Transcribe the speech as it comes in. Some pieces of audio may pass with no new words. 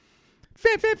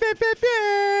DJ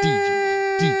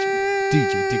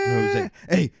Dick and Jose.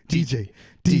 Hey, DJ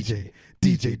Dick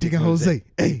and Jose.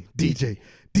 Hey, DJ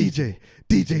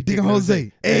Dick and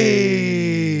Jose.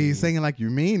 Hey, singing like you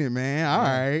mean it, man. All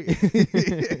right.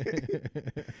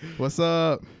 What's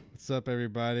up? What's up,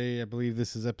 everybody? I believe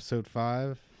this is episode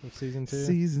 5 of season 2.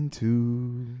 Season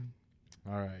 2.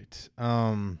 All right.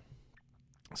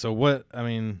 So what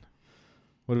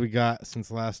do we got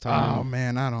since last time? Oh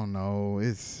man, I don't know.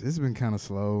 It's been kind of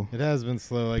slow. It has been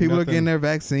slow. Like people are getting their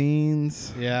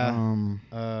vaccines. Yeah.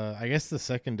 I guess the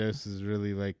second dose is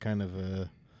really like kind of an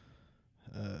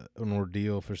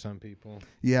ordeal for some people.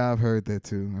 Yeah, I've heard that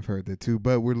too.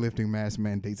 But we're lifting mask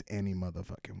mandates any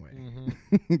motherfucking way.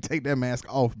 Mm-hmm. Take that mask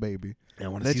off, baby.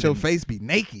 Let your face be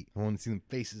naked. I want to see them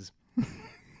faces.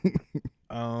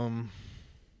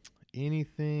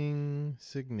 Anything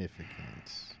significant?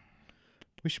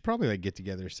 We should probably like get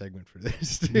together a segment for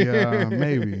this. Yeah,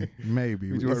 maybe.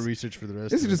 We do our research for the rest.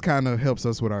 This just kind of helps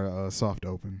us with our soft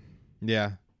open.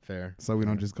 Yeah, fair. So we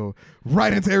don't just go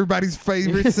right into everybody's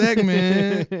favorite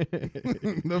segment.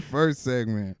 The first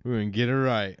segment. We're gonna get it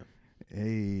right.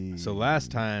 Hey. So last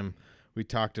time we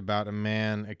talked about a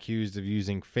man accused of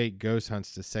using fake ghost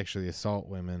hunts to sexually assault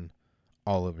women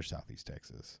all over Southeast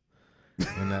Texas.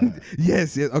 And,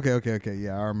 yes. Okay.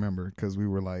 Yeah, I remember because we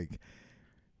were like.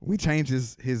 We changed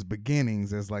his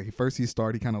beginnings as like first he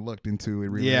kind of looked into it.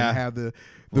 Really didn't have the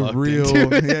real.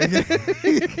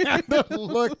 He kind of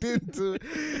looked into it.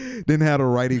 Didn't have the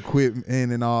right equipment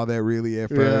and all that really at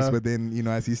first, but then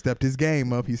as he stepped his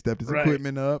game up, he stepped his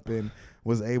equipment up and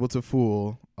was able to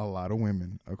fool a lot of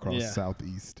women across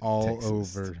Southeast all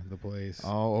Texas. Over the place,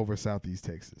 all over Southeast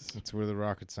Texas. That's where the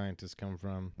rocket scientists come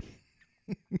from.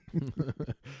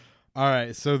 All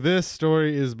right, so this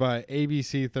story is by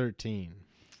ABC 13.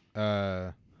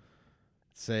 I'm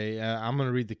going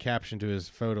to read the caption to his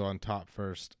photo on top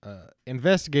first.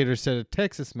 Investigators said a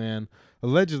Texas man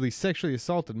allegedly sexually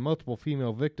assaulted multiple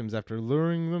female victims after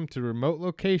luring them to remote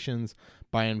locations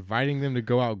by inviting them to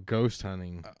go out ghost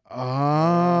hunting. Oh,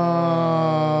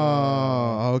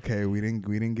 okay. We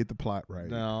didn't get the plot right.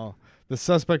 No. The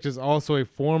suspect is also a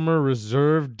former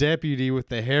reserve deputy with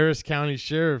the Harris County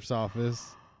Sheriff's Office.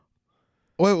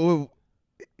 Wait,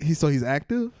 he's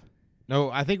active? No,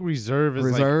 I think reserve is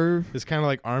reserve. Like, it's kind of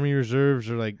like Army reserves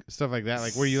or like stuff like that,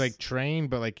 like where you like train,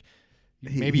 but like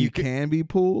maybe you can be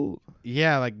pulled.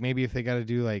 Yeah, like maybe if they got to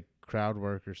do like crowd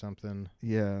work or something.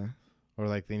 Yeah, or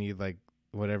like they need like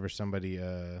whatever somebody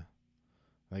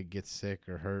like gets sick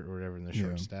or hurt or whatever in the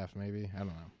short staff. Maybe I don't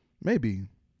know. Maybe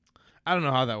I don't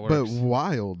know how that works. But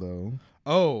wild though.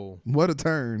 Oh, what a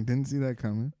turn! Didn't see that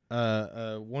coming.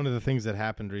 One of the things that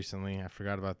happened recently, I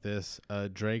forgot about this.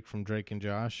 Drake from Drake and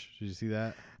Josh. Did you see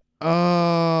that?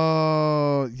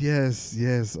 Oh, yes.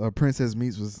 Princess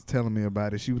Meats was telling me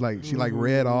about it. She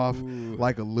read off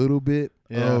like a little bit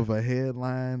of a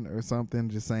headline or something,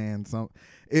 just saying something.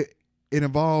 It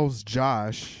involves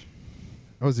Josh.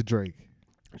 Or was it Drake?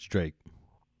 It's Drake.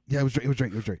 Yeah, it was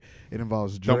Drake. It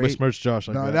involves Drake. Don't besmirch Josh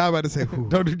like that. No, I was about to say,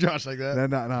 don't do Josh like that.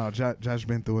 No. Josh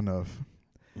been through enough.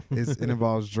 It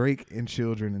involves Drake and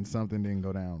children, and something didn't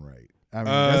go down right. I mean,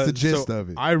 that's the gist of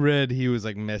it. I read he was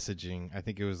like messaging. I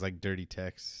think it was like dirty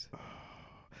text.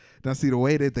 Now, see the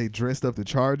way that they dressed up the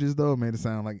charges though made it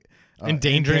sound like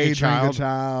endangering a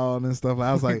child and stuff.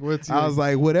 I was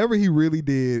like, whatever he really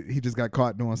did, he just got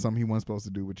caught doing something he wasn't supposed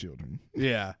to do with children.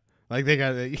 Yeah. Like they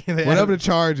whatever the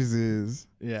charges is.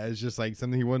 Yeah, it's just like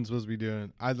something he wasn't supposed to be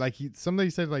doing. Somebody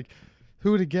said like,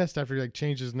 who would have guessed after he like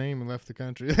changed his name and left the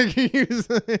country? Like he was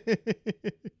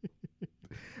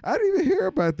I didn't even hear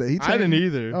about that. I didn't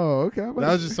either. Oh, okay. That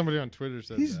was just somebody on Twitter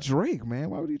said he's that. Drake, man.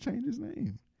 Why would he change his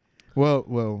name?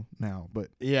 Well, now, but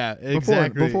yeah,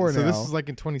 exactly. Before so now. This is like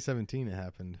in 2017 it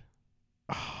happened.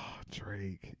 Oh,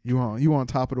 Drake, you on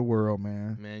top of the world,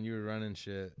 man. Man, you were running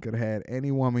shit. Could have had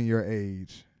any woman your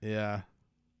age. Yeah.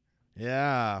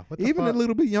 What the Even fuck? a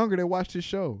little bit younger that watched his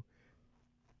show.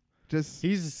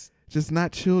 He's just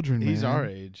not children. He's man. Our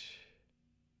age.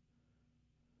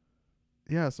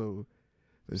 Yeah, so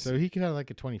he could have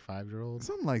like a 25-year-old,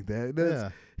 something like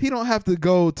that. He don't have to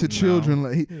go to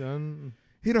children. He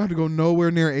don't have to go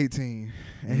nowhere near 18,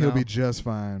 and he'll be just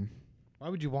fine. Why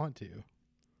would you want to?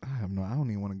 I don't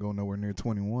even want to go nowhere near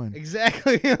 21.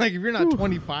 Exactly. Like if you're not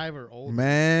 25 or older,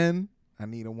 man, I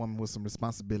need a woman with some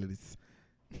responsibilities.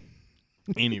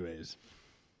 Anyways,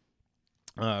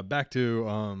 back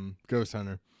to Ghost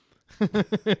Hunter.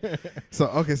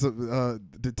 So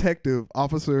detective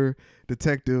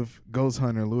ghost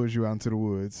hunter lures you out into the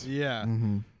woods. Yeah.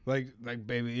 Mm-hmm. Like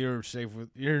baby,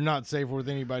 you're not safe with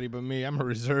anybody but me. I'm a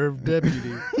reserve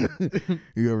deputy.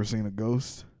 You ever seen a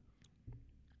ghost?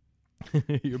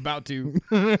 You're about to.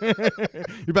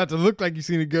 You're about to look like you've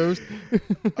seen a ghost.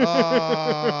 Go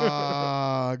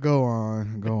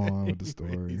on with the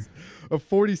story. A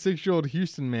 46-year-old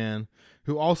Houston man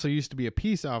who also used to be a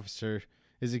peace officer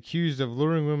is accused of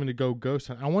luring women to go ghost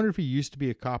hunt. I wonder if he used to be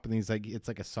a cop and it's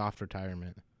like a soft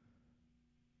retirement.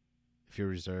 If you're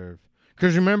reserve.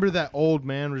 Because remember that old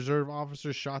man reserve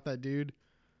officer shot that dude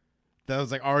that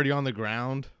was like already on the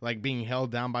ground, like being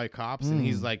held down by cops, and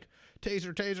he's like,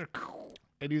 taser, taser.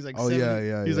 And he was like,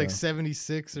 like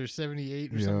 76 or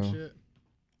 78 or some shit.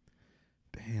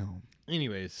 Damn.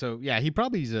 Anyways, so yeah, he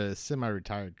probably is a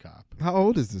semi-retired cop. How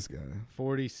old is this guy?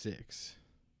 46.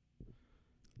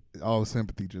 All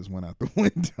sympathy just went out the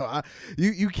window.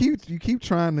 You keep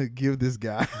trying to give this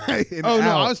guy. No,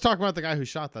 I was talking about the guy who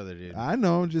shot the other dude. I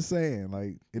know. I'm just saying,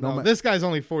 like, this guy's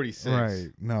only 46. Right?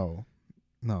 No,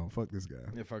 fuck this guy.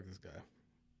 Yeah, fuck this guy.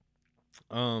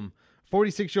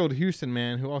 46-year-old Houston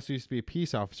man who also used to be a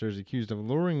peace officer is accused of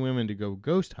luring women to go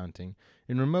ghost hunting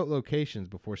in remote locations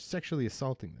before sexually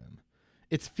assaulting them.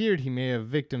 It's feared he may have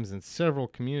victims in several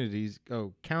counties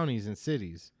and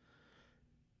cities.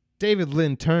 David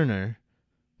Lynn Turner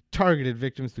targeted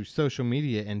victims through social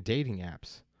media and dating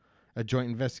apps. A joint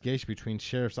investigation between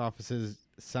sheriff's offices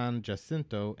San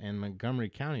Jacinto and Montgomery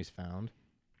counties found.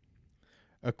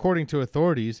 According to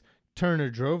authorities,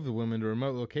 Turner drove the women to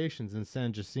remote locations in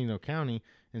San Jacinto County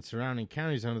and surrounding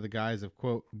counties under the guise of,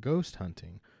 quote, ghost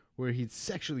hunting, where he'd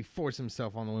sexually force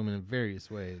himself on the women in various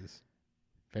ways.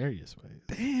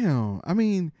 Damn. I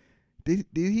mean, did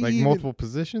he like multiple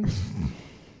positions?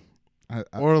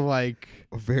 Or like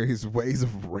various ways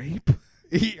of rape?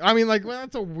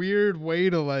 That's a weird way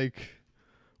to like.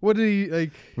 What did he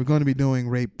like? We're going to be doing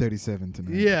rape 37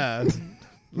 tonight. Yeah.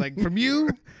 Like from you,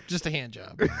 just a hand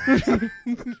job.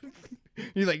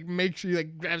 He like makes sure he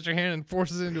like grabs your hand and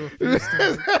forces it into a fist.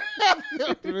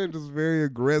 It was very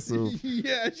aggressive.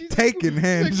 Yeah, taking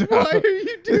hand job. Why are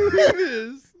you doing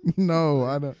this? No,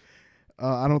 I don't.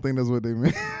 I don't think that's what they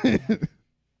meant.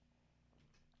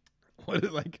 What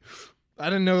is like? I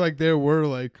didn't know like there were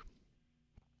like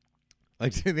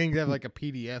they have like a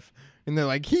PDF and they're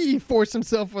like he forced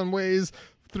himself on ways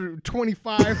through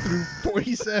 25 through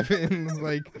 47,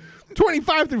 like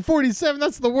 25 through 47.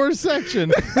 That's the worst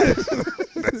section. This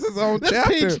is his own that's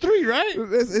chapter. Page 3, right?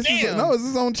 It's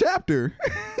his own chapter.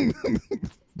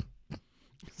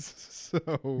 So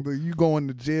you going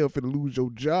to jail for to lose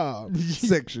your job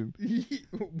section.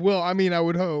 Well, I mean, I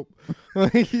would hope.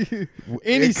 Like,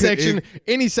 any section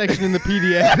in the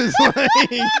PDF is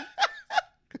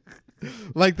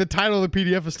like the title of the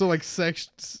PDF is still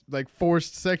like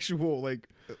forced sexual like.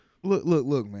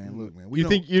 Look, man. You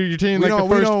think you're taking like the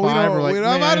first five or like? I'm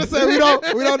about to say we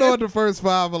don't know what the first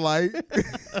five are like.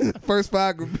 First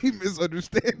five could be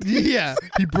misunderstanding. Yeah,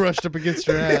 he brushed up against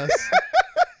your ass.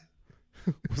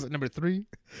 Was it number 3?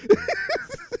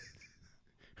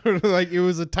 Like it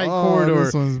was a tight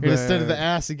corridor. And instead of the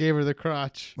ass, he gave her the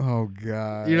crotch. Oh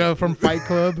God! You know, from Fight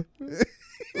Club,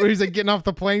 where he's like getting off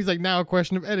the plane. He's like, now a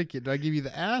question of etiquette: do I give you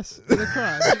the ass or the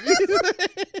crotch?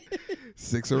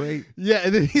 6 or 8? Yeah,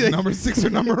 and then he like, number 6 or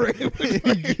number 8.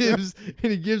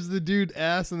 he gives the dude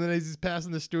ass, and then as he's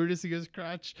passing the stewardess, he goes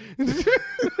crotch.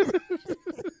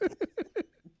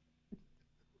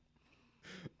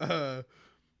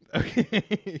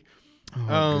 Okay.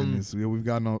 Oh goodness, we've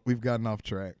gotten off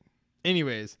track.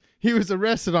 Anyways, he was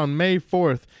arrested on May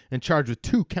 4th and charged with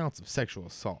 2 counts of sexual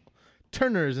assault.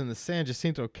 Turner is in the San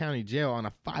Jacinto County Jail on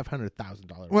a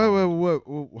 $500,000. Wait,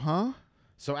 huh?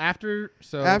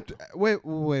 Wait.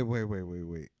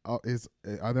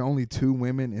 Are there only 2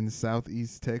 women in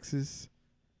Southeast Texas?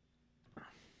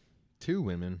 2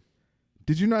 women.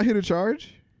 Did you not hit a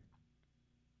charge?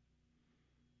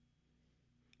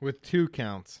 With 2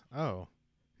 counts. Oh.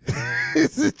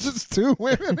 Is it just 2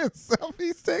 women in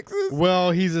Southeast Texas?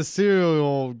 Well, he's a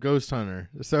serial ghost hunter.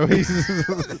 So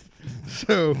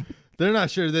so they're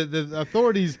not sure. The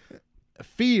authorities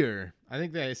fear. I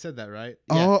think I said that right.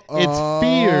 Yeah. It's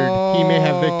feared he may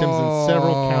have victims in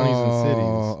several counties and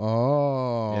cities.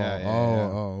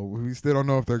 We still don't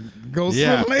know if they're ghosts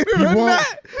later or not.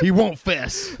 He won't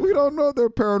fess. We don't know if they're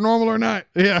paranormal or not.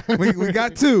 Yeah. We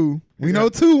got 2. We know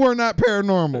 2 were not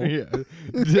paranormal. Yeah,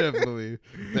 definitely.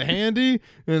 The handy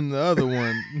and the other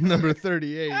one, number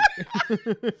 38.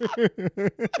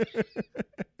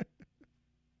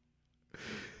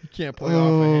 You can't play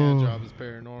off a hand job as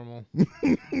paranormal.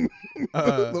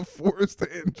 The forced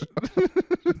hand job.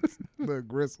 The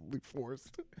aggressively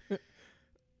forced.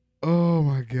 Oh,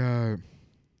 my God.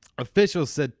 Officials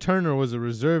said Turner was a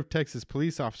reserve Texas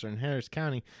police officer in Harris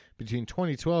County between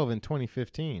 2012 and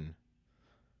 2015.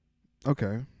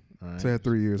 Okay. All right. So I had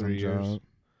 3 years on the job.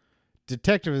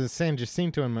 Detectives in San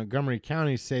Jacinto and Montgomery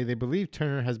County say they believe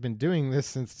Turner has been doing this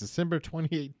since December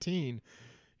 2018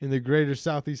 in the greater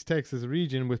Southeast Texas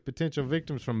region, with potential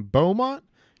victims from Beaumont,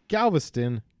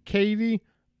 Galveston, Katy,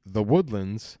 the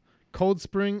Woodlands, Cold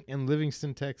Spring, and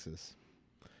Livingston, Texas.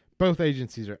 Both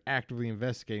agencies are actively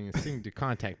investigating and seeking to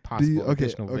contact possible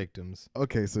additional victims.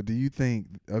 Okay, so do you think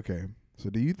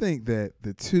that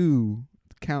the 2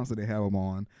 counts that they have them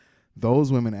on,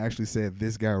 those women actually said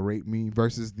this guy raped me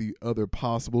versus the other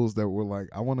possibles that were like,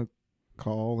 I want to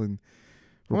call and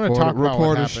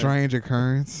report a strange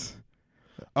occurrence?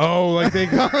 Oh, like they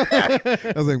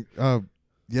I was like,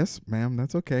 yes, ma'am,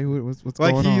 that's okay. What's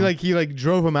going on? He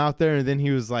drove him out there, and then he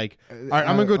was like, all right,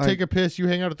 I'm gonna go take a piss. You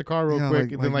hang out at the car real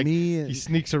quick, and then he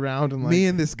sneaks around and me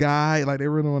and this guy, like they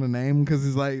really want to name him because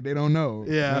it's like they don't know.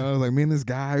 Yeah, you know, like me and this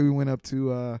guy, we went up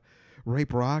to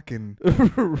Rape Rock and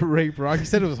Rape Rock. He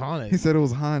said it was haunted. He said it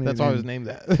was haunted. That's why I was named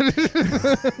that.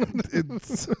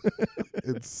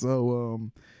 it's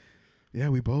so yeah.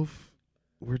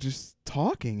 We're just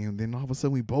talking, and then all of a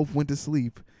sudden we both went to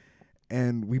sleep,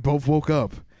 and we both woke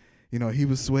up. You know, he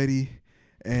was sweaty,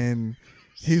 and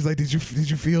he's like, "Did you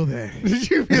feel that?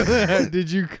 Did you feel that? Did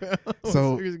you?"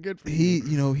 So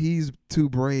he's too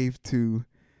brave to.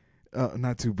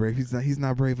 Not too brave. He's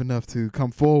not brave enough to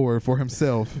come forward for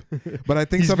himself. But I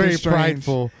think something strange.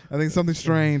 Prideful. I think something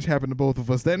strange happened to both of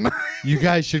us that night. You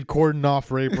guys should cordon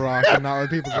off Rape Rock and not let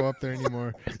people go up there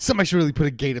anymore. Somebody should really put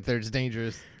a gate up there. It's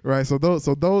dangerous. Right. So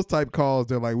those type calls,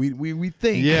 they're like we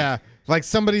think. Yeah. Like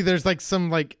somebody. There's like some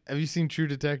like. Have you seen True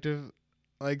Detective?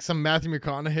 Like some Matthew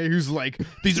McConaughey who's like,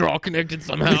 these are all connected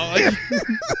somehow. Like,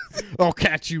 I'll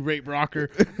catch you, Rape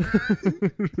Rocker.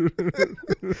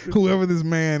 Whoever this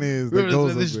man is, that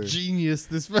goes this genius,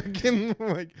 this fucking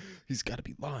like, he's got to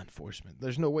be law enforcement.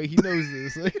 There's no way he knows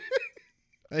this.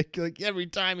 Like every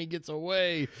time he gets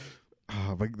away.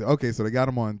 Okay, so they got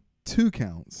him on 2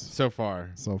 counts so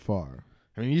far.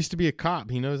 I mean, he used to be a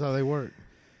cop. He knows how they work.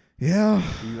 Yeah,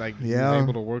 he's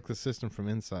able to work the system from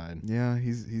inside. Yeah,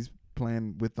 he's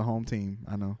playing with the home team.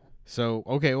 I know. So,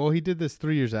 okay, well, he did this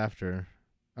 3 years after.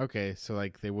 Okay, so,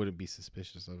 like, they wouldn't be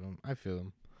suspicious of him. I feel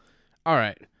him. All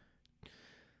right.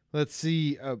 Let's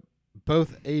see.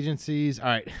 Both agencies. All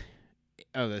right.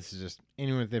 Oh, this is just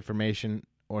anyone with information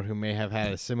or who may have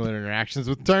had similar interactions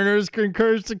with Turner is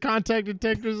encouraged to contact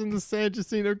detectives in the San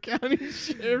Jacinto County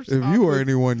Sheriff's Office. If you or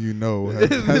anyone you know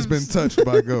has been touched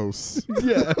by ghosts.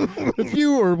 Yeah. If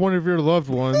you or one of your loved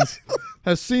ones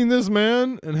has seen this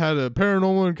man and had a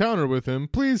paranormal encounter with him,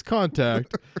 please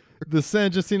contact the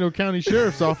San Jacinto County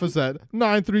Sheriff's Office at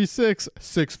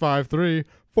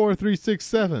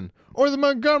 936-653-4367 or the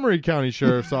Montgomery County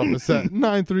Sheriff's Office at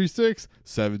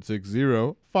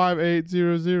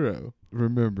 936-760-5800.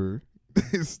 Remember,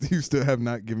 you still have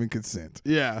not given consent.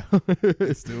 Yeah.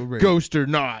 It's still rape. Ghost or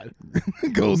not.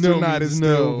 Ghost or not is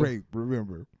still rape.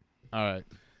 Remember. All right.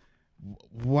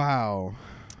 Wow.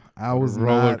 I was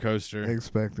roller coaster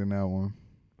expecting that one.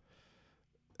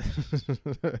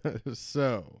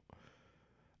 So,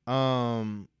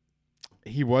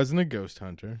 he wasn't a ghost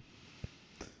hunter.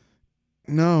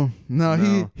 No.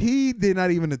 He did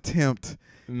not even attempt.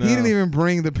 No. He didn't even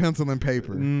bring the pencil and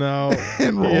paper. No.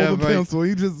 And roll the pencil.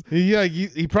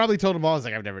 He probably told them all, he's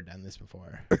like, I've never done this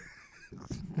before.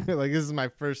 Like, this is my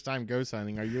first time ghost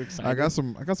hunting. Are you excited? I got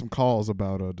some calls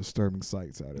about disturbing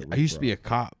sights out there. I used to be a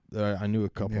cop. I knew a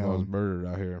couple that was murdered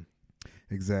out here.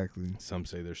 Exactly. Some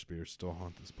say their spirits still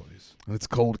haunt this place. It's a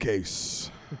cold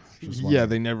case. Yeah,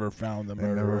 they never found the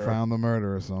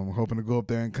murderer. So I'm hoping to go up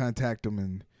there and contact them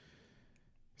and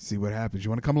see what happens.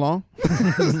 You want to come along?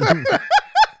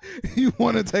 You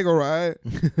want to take a ride?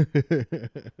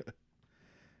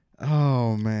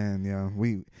 Oh man, yeah.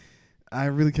 I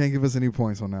really can't give us any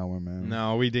points on that one, man.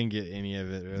 No, we didn't get any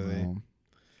of it really. No.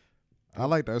 I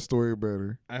like that story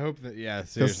better. I hope that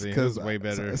seriously, it was way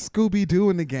better. Scooby-Doo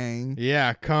and the gang.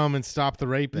 Yeah, come and stop the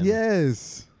raping.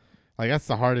 Yes. Like that's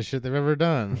the hardest shit they've ever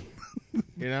done.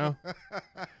 You know?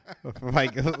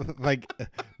 like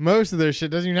most of their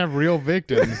shit doesn't even have real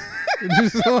victims.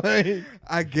 Just like,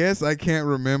 I guess I can't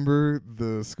remember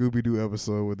the Scooby-Doo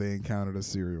episode where they encountered a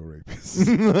serial rapist.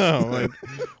 No,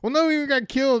 no one even got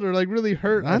killed or like really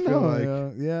hurt. I feel know,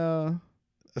 like. Yeah.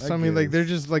 So I mean, like they're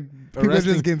just like people are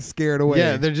just getting scared away.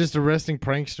 Yeah, they're just arresting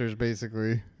pranksters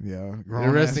basically. Yeah, they're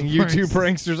arresting YouTube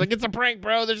pranksters. Like it's a prank,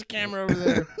 bro. There's a camera over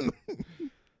there.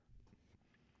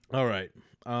 All right.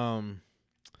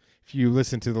 If you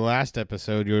listen to the last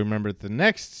episode, you'll remember the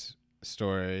next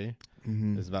story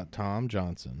is about Tom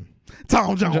Johnson.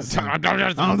 Tom Johnson.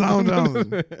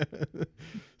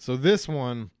 So this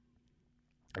one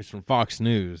is from Fox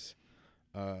News.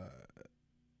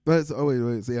 Wait. So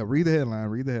yeah, read the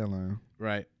headline.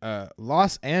 Right.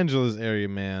 Los Angeles area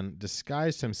man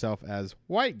disguised himself as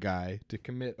white guy to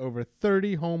commit over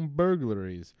 30 home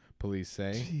burglaries, police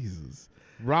say. Jesus.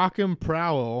 Rock'em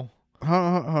Prowl.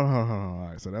 Hold on. All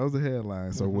right, so that was the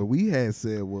headline. So what we had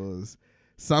said was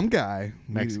some guy.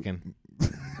 Mexican.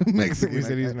 Mexican. We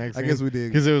said he's Mexican. I guess we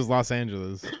did. Because it was Los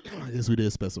Angeles. I guess we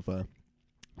did specify.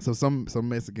 So some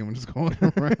Mexican was just going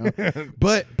around,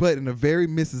 but in a very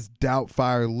Mrs.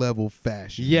 Doubtfire level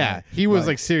fashion. Yeah, right? he was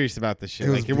like serious about the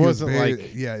shit. It wasn't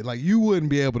like like you wouldn't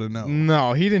be able to know.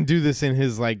 No, he didn't do this in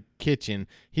his like kitchen.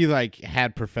 He like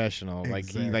had professional.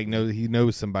 Exactly. Like he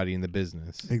knows somebody in the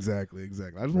business. Exactly. I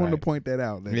just wanted to point that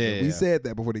out. That we said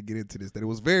that before they get into this, that it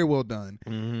was very well done,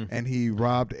 and he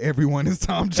robbed everyone as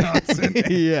Tom Johnson.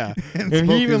 Yeah, and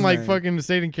he even like fucking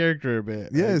stayed in character a bit.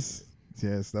 Yes.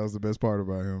 Yes, that was the best part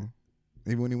about him.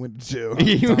 Even when he went to jail.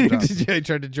 He went to jail. He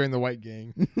tried to join the white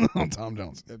gang. I'm Tom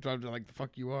Johnson. I'm like, the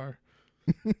fuck you are.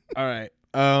 All right.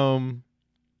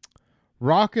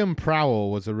 Rock'em Prowl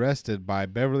was arrested by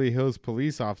Beverly Hills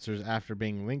police officers after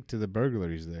being linked to the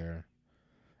burglaries there.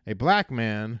 A black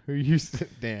man who used to...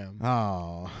 Damn.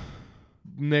 Oh.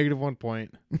 -1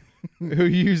 point. Who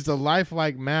used a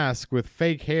lifelike mask with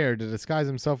fake hair to disguise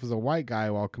himself as a white guy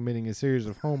while committing a series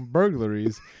of home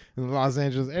burglaries in the Los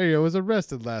Angeles area was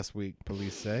arrested last week,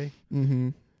 police say.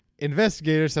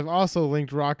 Investigators have also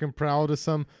linked Rock'em Prowl to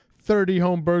some 30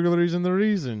 home burglaries in the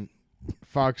region.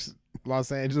 Fox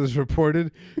Los Angeles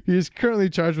reported he is currently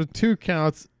charged with 2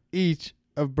 counts each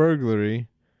of burglary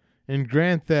and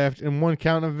grand theft and 1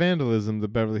 count of vandalism, the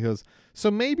Beverly Hills. So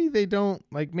maybe they don't,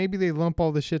 like, maybe they lump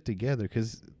all the shit together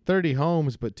because 30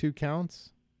 homes, but 2 counts?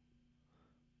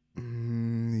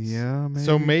 Yeah, maybe.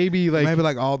 So maybe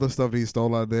like all the stuff that he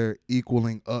stole out there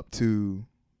equaling up to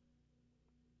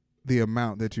the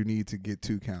amount that you need to get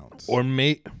 2 counts. Or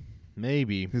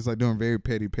maybe. He's like doing very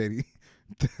petty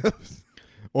thefts.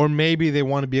 Or maybe they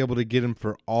want to be able to get him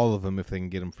for all of them if they can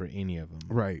get him for any of them.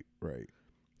 Right.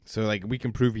 So, like, we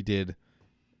can prove he did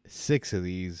 6 of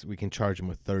these. We can charge him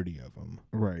with 30 of them.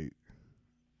 Right.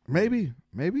 Maybe.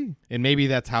 And maybe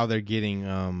that's how they're getting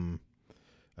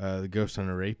the Ghost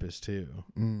Hunter Rapist, too.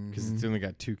 Because it's only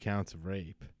got 2 counts of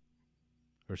rape.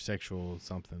 Or sexual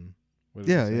something.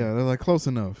 Yeah, they're like close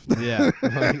enough. Yeah.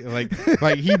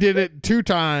 like he did it 2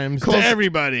 times to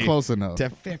everybody. Close enough. To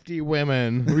 50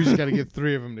 women. We just got to get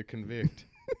 3 of them to convict.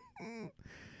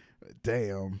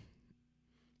 Damn.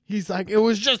 He's like, it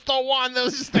was just the one. That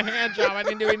was just a hand job. I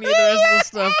didn't do any of the rest of the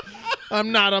stuff.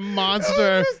 I'm not a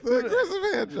monster. It's the aggressive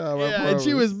hand job. Yeah, and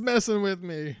she was messing with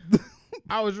me.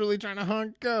 I was really trying to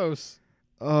hunt ghosts.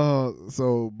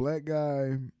 So black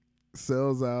guy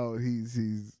sells out.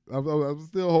 I'm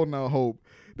still holding out hope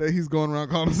that he's going around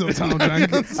calling himself Tom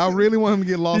Johnson. I really want him to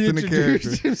get lost in the character.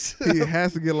 He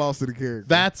has to get lost in the character.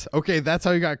 That's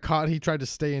how he got caught. He tried to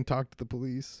stay and talk to the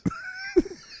police.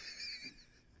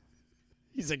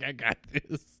 He's like, I got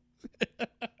this.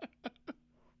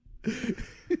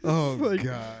 Oh, like,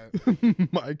 God.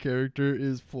 My character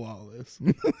is flawless.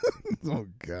 Oh,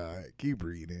 God. Keep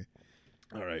reading.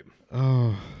 All right.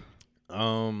 Oh.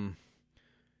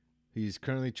 He's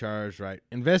currently charged, right?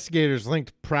 Investigators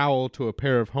linked Prowl to a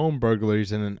pair of home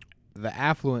burglaries in the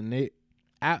affluent...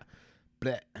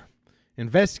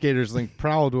 Investigators linked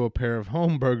Prowl to a pair of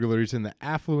home burglaries in the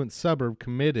affluent suburb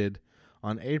committed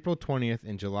on April 20th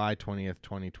and July 20th,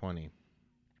 2020.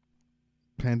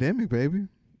 Pandemic, baby.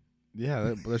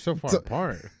 Yeah, they're so far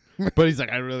apart. But he's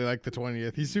like, I really like the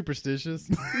 20th. He's superstitious.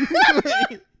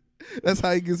 That's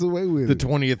how he gets away with the it. The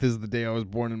 20th is the day I was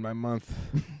born in my month.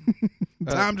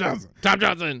 Tom Johnson. Tom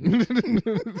Johnson.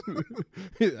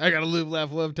 I got a live,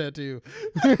 laugh, love tattoo.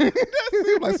 That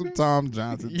seems like some Tom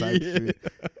Johnson type shit. You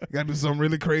got to do something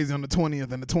really crazy on the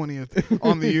 20th and the 20th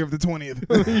on the year of the 20th.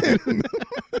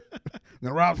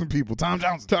 Now rob some people. Tom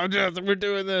Johnson, we're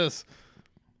doing this.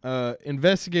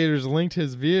 Investigators linked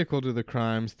his vehicle to the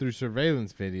crimes through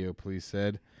surveillance video, police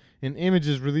said. In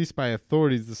images released by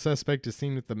authorities, the suspect is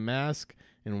seen with a mask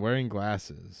and wearing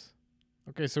glasses.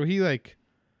 Okay,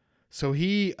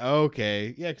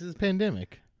 yeah, because it's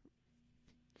pandemic.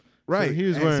 Right. So he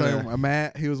was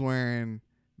wearing he was wearing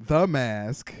the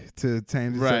mask to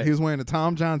change it. Right. So he was wearing the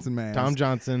Tom Johnson mask. Tom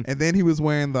Johnson. And then he was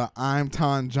wearing the I'm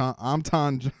Tom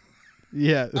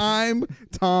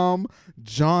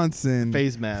Johnson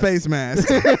face mask.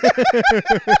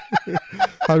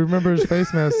 I remember his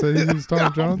face mask said he was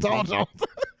Tom Johnson.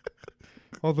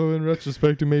 Although in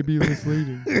retrospect it may be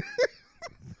misleading.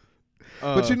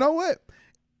 But you know what?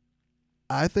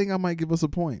 I think I might give us a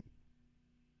point.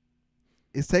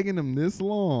 It's taking them this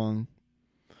long.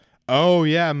 Oh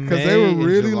yeah, because they were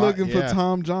really July, looking for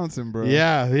Tom Johnson, bro.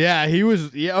 Yeah, he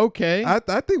was. Yeah, okay. I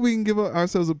think we can give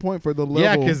ourselves a point for the level.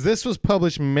 Yeah, because this was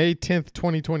published May 10th,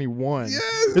 2021. Yes,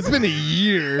 it's been a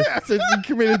year since he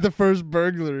committed the first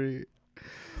burglary.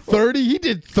 30? He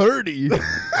did 30.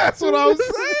 That's what I was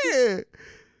saying.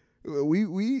 We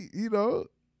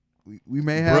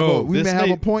may have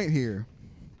a point here.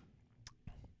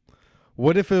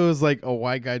 What if it was like a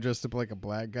white guy dressed up like a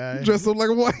black guy? Dressed up like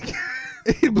a white guy.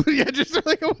 Yeah, dressed up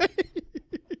like a white.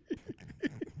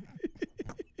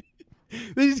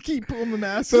 They just keep pulling the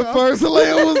mask off. The first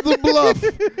layer was the bluff.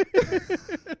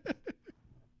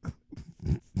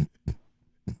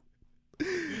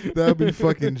 That'd be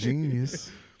fucking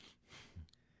genius.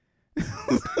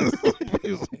 He's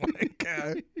a white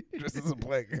guy dressed as a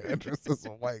black guy dressed as a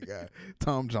white guy.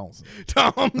 Tom Johnson.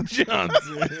 Tom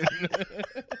Johnson.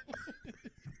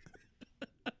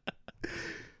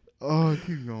 Oh,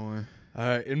 keep going. All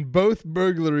right. In both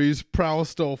burglaries, Prowl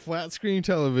stole flat screen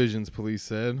televisions, police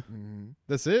said. Mm-hmm.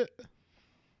 That's it?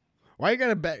 Why you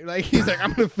gotta back? Like, he's like,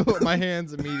 I'm gonna fill up my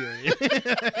hands immediately. That's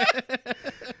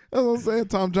what I'm saying.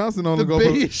 Tom Johnson only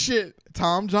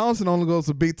Tom Johnson only goes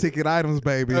for big ticket items,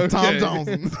 baby. Okay. Tom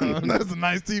Johnson. That's a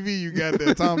nice TV you got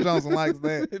there. Tom Johnson likes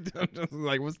that. Tom Johnson's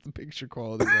like, what's the picture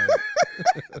quality like?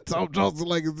 Tom Johnson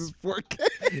like, is this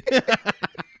 4K?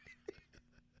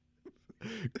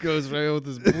 Goes right with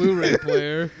his Blu-ray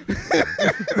player.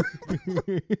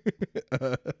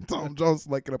 Tom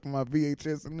Johnson like it up on my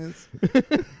VHS in this.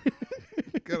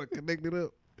 Gotta connect it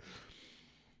up.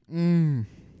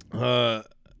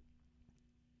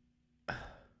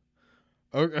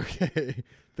 Okay.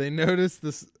 They noticed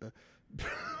this.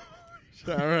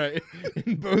 All right.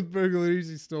 In both burglaries,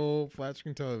 he stole flat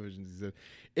screen televisions, he said.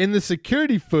 In the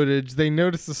security footage, they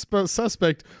noticed the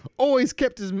suspect always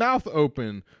kept his mouth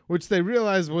open, which they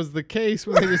realized was the case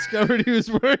when they discovered he was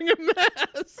wearing a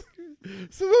mask.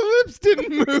 So the lips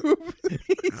didn't move.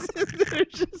 He said they're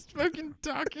just fucking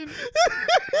talking.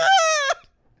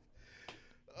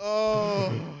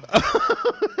 Oh.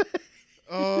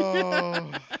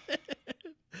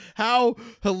 How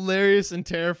hilarious and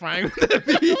terrifying would that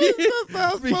be? That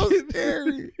sounds so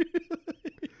scary.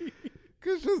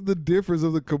 It's just the difference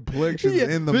of the complexions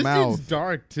in the mouth. This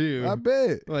dark too. I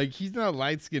bet. Like, he's not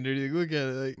light skinned or anything. Look at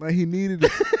it. Like he needed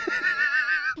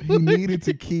he needed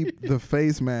to keep the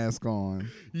face mask on.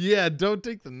 Yeah, don't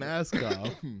take the mask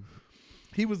off.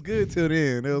 He was good till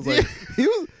then. It was like he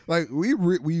was like we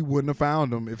wouldn't have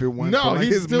found him if it wasn't for like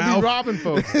he'd his still mouth. Be robbing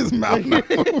folks. His mouth.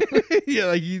 Yeah,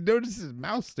 like you noticed his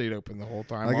mouth stayed open the whole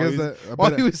time.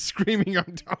 While he was screaming on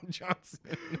Tom Johnson.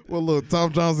 Well, look,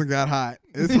 Tom Johnson got hot.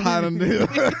 It's hot in there.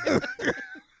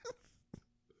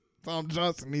 Tom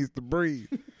Johnson needs to breathe.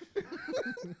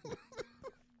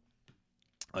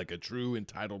 Like a true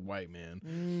entitled white man.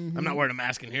 Mm-hmm. I'm not wearing a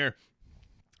mask in here.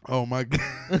 Oh my God.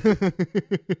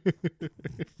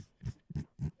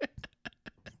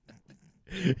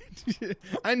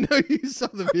 I know you saw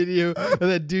the video of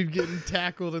that dude getting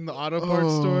tackled in the auto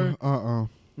parts store.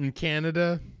 In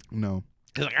Canada. No.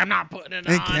 He's like, I'm not putting it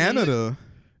in on. Canada.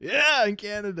 Yeah, in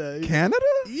Canada. Canada?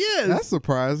 Yes. That's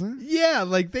surprising. Yeah,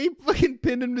 like they fucking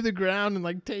pinned him to the ground and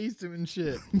like tased him and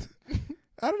shit.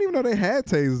 I didn't even know they had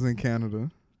tasers in Canada.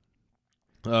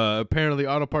 Apparently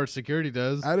auto parts security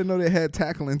does. I didn't know they had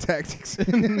tackling tactics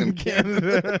in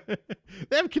Canada.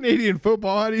 They have Canadian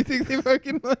football. How do you think they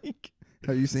fucking like?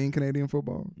 Have you seen Canadian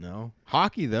football? No.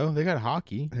 Hockey though. They got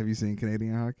hockey. Have you seen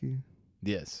Canadian hockey?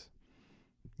 Yes.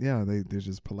 Yeah, they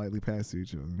just politely pass to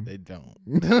each other. They don't.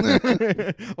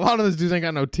 A lot of those dudes ain't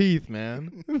got no teeth,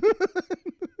 man.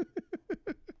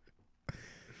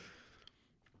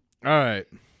 All right.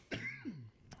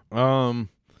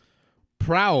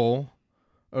 Prowl,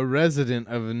 a resident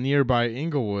of nearby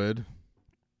Inglewood,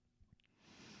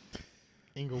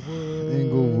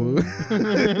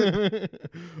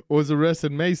 was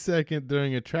arrested May 2nd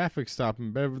during a traffic stop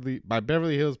by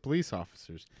Beverly Hills police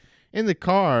officers. In the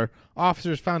car,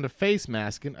 officers found a face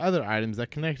mask and other items that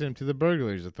connected him to the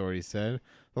burglars, authorities said.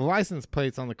 The license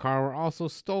plates on the car were also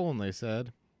stolen, they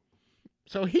said.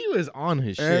 So he was on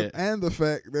his shit. And the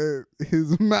fact that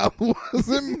his mouth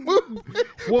wasn't moving.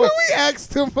 Well, when we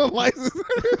asked him for license.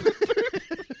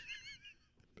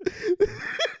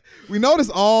 We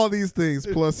noticed all these things,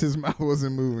 plus his mouth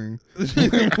wasn't moving.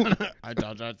 Hi,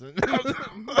 Tom Johnson.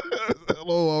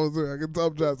 Hello, officer. I can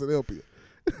Tom Johnson help you.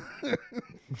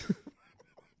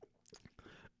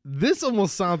 This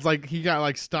almost sounds like he got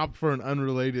like stopped for an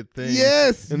unrelated thing.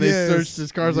 Yes. And they searched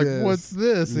his car. Like, what's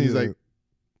this? And he's like,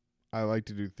 I like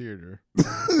to do theater.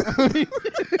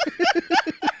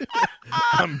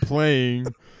 I'm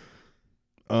playing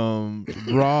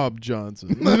Rob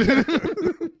Johnson.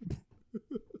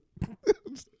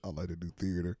 I like to do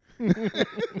theater.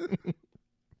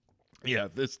 Yeah,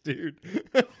 this dude.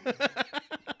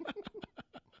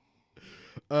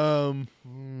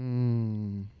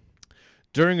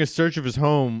 During a search of his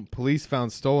home, police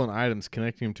found stolen items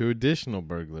connecting him to additional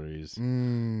burglaries.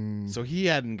 So he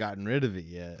hadn't gotten rid of it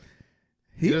yet.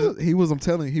 He was. I'm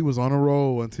telling you, he was on a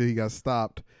roll until he got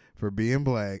stopped for being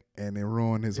black, and it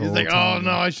ruined his whole. He's like, time. oh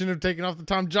no, I shouldn't have taken off the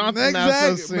Tom Johnson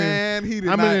mask so soon. Man,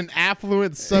 I'm in an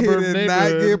affluent suburb He did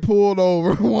neighborhood. not get pulled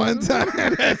over one time.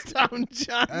 That's Tom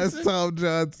Johnson. That's Tom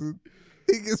Johnson.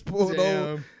 He gets pulled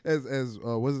over as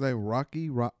what's his name?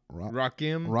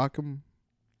 Rockham.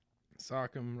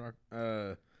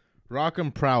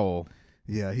 Rockham Prowell.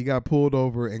 Yeah, he got pulled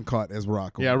over and caught as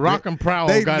Rockham. Yeah, Rockham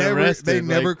Prowell got arrested. They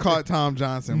never caught Tom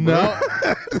Johnson. Bro. No.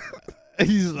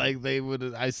 He's like, they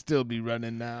would. I still be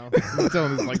running now. He's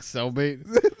telling his like cellmate.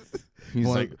 He's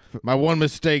like, my one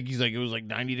mistake. He's like, it was like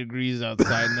 90 degrees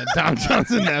outside, and that Tom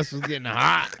Johnson mask was getting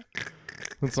hot.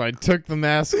 And so I took the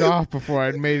mask off before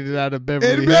I'd made it out of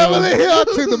Beverly Hills. I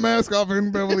took the mask off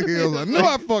in Beverly Hills. I knew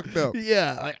I fucked up.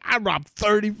 Yeah, like I robbed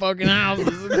 30 fucking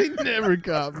houses, and they never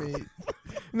caught me.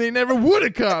 And they never would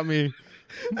have caught me.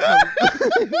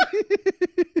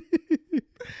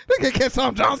 They can't catch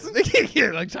Tom Johnson. They can't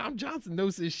get like Tom Johnson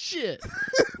knows his shit.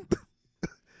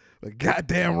 But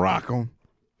goddamn Rockham.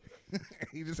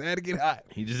 He just had to get hot.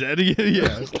 He just had to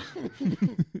get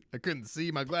I couldn't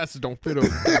see. My glasses don't fit over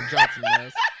Tom Johnson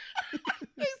mask.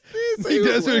 He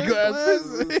does wear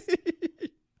glasses.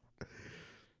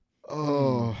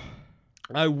 Oh,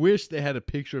 I wish they had a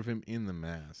picture of him in the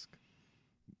mask.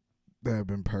 that'd have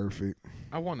been perfect.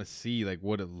 I want to see like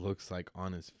what it looks like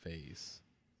on his face.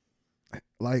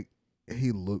 Like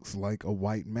he looks like a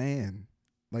white man.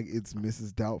 Like it's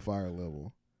Mrs. Doubtfire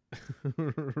level.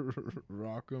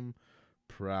 Rockham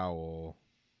Prowell.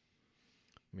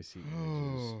 Let me see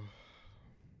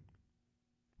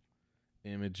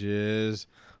images.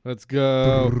 Let's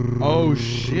go. Oh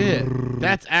shit.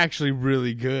 That's actually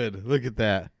really good. Look at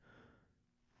that.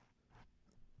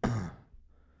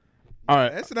 All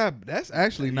right. That's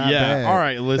actually not bad. All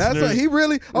right, listeners. That's he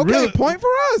really point for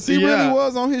us. He really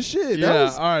was on his shit. All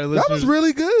right, listeners. That was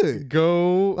really good.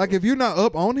 Go like if you're not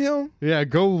up on him. Yeah,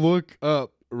 go look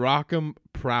up Rockham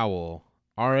Prowell.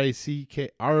 ROCKIM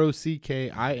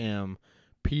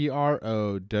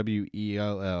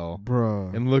PROWELL.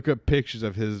 Bruh. And look up pictures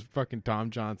of his fucking Tom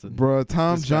Johnson. Bruh,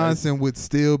 Tom Johnson would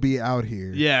still be out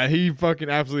here. Yeah, he fucking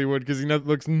absolutely would because he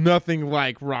looks nothing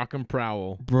like Rockham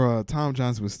Prowell. Bruh, Tom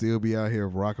Johnson would still be out here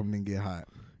if Rockham didn't get hot.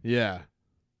 Yeah.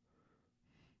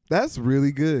 That's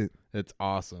really good. It's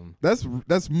awesome. That's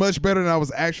much better than I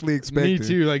was actually expecting. Me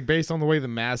too, like based on the way the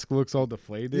mask looks all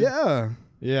deflated. Yeah.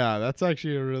 Yeah, that's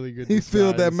actually a really good He disguise.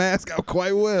 filled that mask out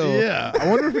quite well. Yeah. I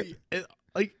wonder if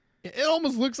it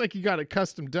almost looks like he got it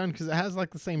custom done because it has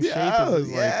like the same shape as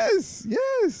his,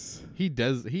 yes. He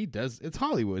does. It's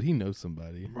Hollywood. He knows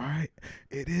somebody. Right.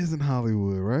 It is in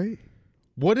Hollywood, right?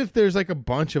 What if there's like a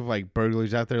bunch of like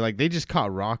burglars out there? Like they just caught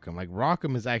Rockham. Like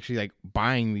Rockham is actually like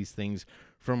buying these things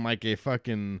from like a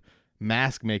fucking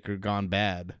mask maker gone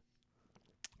bad.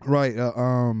 Right.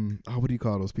 What do you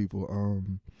call those people?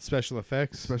 Special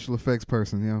effects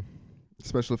person. Yeah.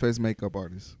 Special effects makeup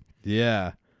artist.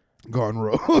 Yeah. Gone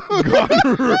rogue.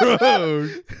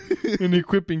 And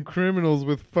equipping criminals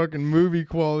with fucking movie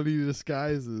quality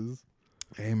disguises.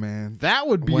 Hey man, that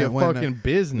would be a fucking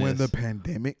business. When the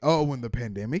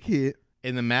pandemic hit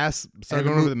and the mask started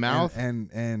going over the mouth,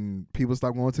 and people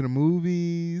stopped going to the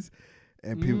movies,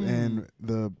 and people and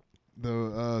the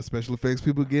special effects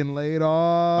people getting laid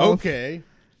off. Okay.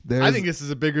 I think this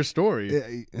is a bigger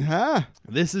story.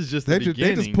 This is just the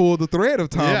beginning. They just pulled the thread of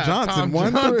Tom Johnson.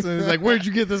 Tom Johnson is like, where'd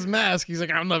you get this mask? He's like,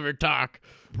 I'll never talk.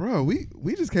 Bro,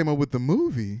 we just came up with the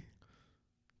movie.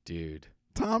 Dude.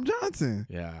 Tom Johnson.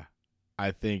 Yeah.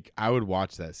 I think I would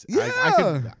watch that.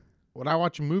 Yeah. Would I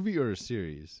watch a movie or a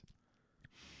series?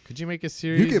 Could you make a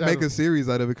series? You could make a series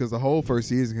out of it because the whole first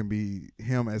season can be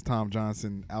him as Tom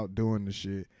Johnson out doing the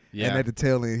shit. Yeah. And at the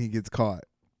tail end, he gets caught.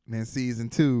 And then season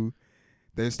 2,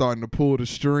 they're starting to pull the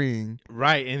string.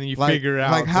 Right, and then you figure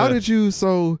out like how did you you're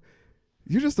just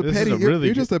you're just a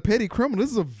petty criminal.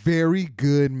 This is a very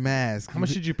good mask. How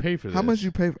much did you pay for this? How much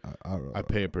you pay I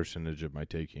pay a percentage of my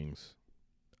takings.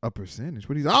 A percentage?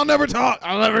 What do you I'll never talk.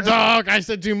 I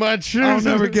said too much. I'll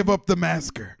never give up the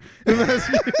masker. Because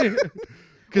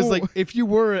like if you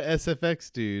were a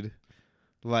SFX dude,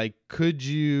 like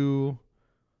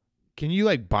can you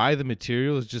like buy the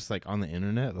materials just like on the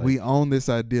internet? Like, we own this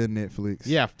idea, Netflix.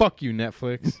 Yeah, fuck you,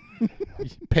 Netflix.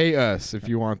 Pay us if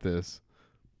you want this.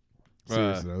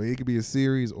 Seriously, though. It could be a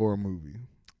series or a movie.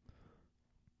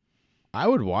 I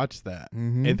would watch that.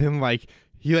 And then, like,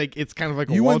 it's kind of like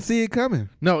you wouldn't see it coming.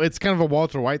 No, it's kind of a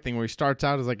Walter White thing where he starts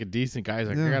out as, like, a decent guy. He's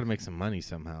like, I got to make some money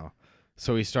somehow.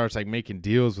 So he starts, like, making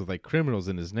deals with, like, criminals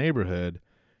in his neighborhood.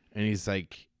 And he's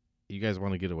like, you guys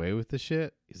want to get away with this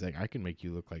shit? He's like, I can make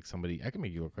you look like somebody. I can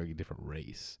make you look like a different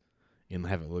race and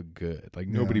have it look good. Like,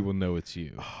 nobody will know it's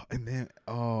you. And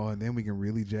then we can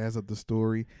really jazz up the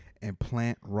story and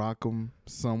plant Rockham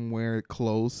somewhere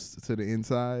close to the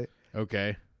inside.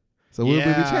 Okay. So we'll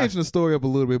be changing the story up a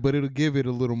little bit, but it'll give it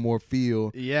a little more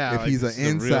feel. Yeah, if like he's an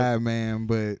inside man,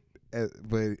 but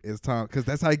it's Tom, because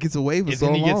that's how he gets away with so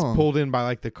long. And then he gets pulled in by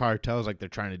like the cartels, like they're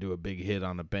trying to do a big hit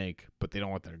on a bank, but they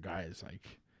don't want their guys, like,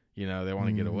 you know, they want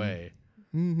to get away.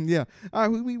 Yeah. All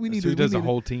right, we need so he does a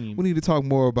whole team. We need to talk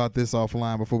more about this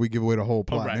offline before we give away the whole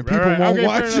plot. Right, and people won't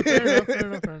watch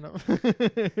it. Fair enough.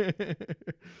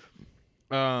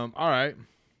 All right.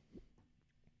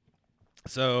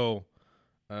 So,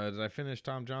 did I finish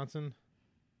Tom Johnson?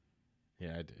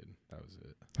 Yeah, I did. That was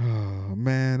it. Oh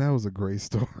man, that was a great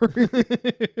story.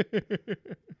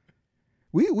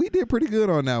 we did pretty good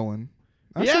on that one.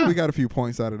 I think we got a few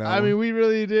points out of that one. I mean, we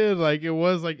really did. Like,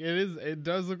 it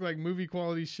does look like movie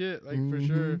quality shit, like, for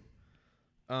sure.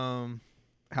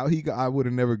 How he got, I would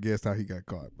have never guessed how he got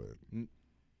caught, but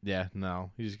yeah,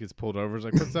 no. He just gets pulled over. It's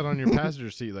like, what's that on your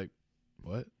passenger seat? Like,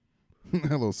 what?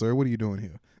 Hello, sir. What are you doing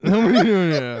here? What are you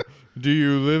doing here? Do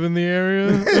you live in the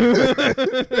area?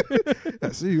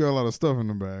 I see you got a lot of stuff in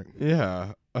the back.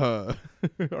 Yeah.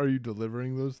 Are you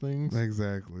delivering those things?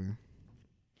 Exactly.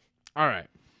 All right.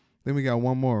 Then we got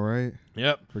one more, right?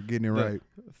 Yep. For getting it right.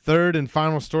 Third and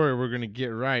final story we're going to get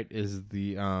right is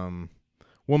the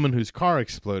woman whose car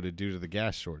exploded due to the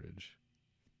gas shortage.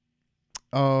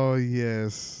 Oh,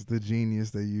 yes. The genius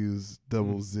that used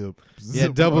double zip.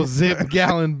 Double zip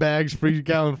gallon bags,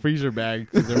 gallon freezer bags,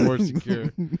 because they're more secure.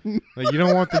 Like, you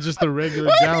don't want just the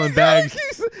regular gallon bags.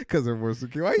 Because they're more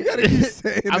secure. Why you got to keep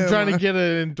saying I'm trying to get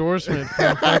an endorsement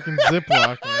from fucking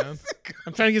Ziploc, man.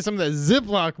 I'm trying to get some of that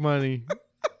Ziploc money.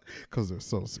 Because they're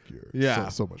so secure. Yeah.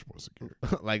 So much more secure.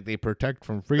 Like, they protect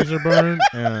from freezer burn.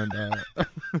 And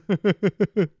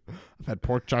I've had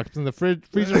pork chops in the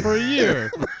freezer for a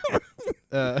year.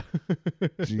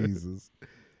 Jesus.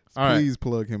 Please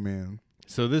plug him in.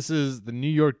 So this is the New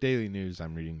York Daily News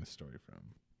I'm reading the story from.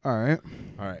 All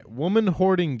right. Woman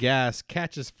hoarding gas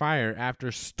catches fire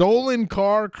after stolen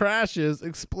car crashes,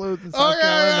 explodes in South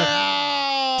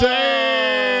Carolina.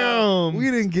 Damn! We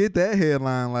didn't get that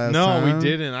headline last time. No, we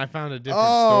didn't. I found a different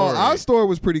story. Our story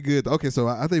was pretty good. Okay, so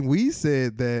I think we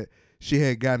said that she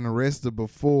had gotten arrested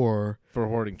before for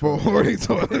hoarding toilet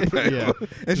paper. Yeah.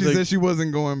 And she said she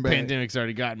wasn't going back. Pandemic's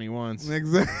already got me once.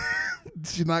 Exactly.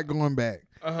 She's not going back.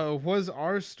 Was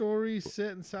our story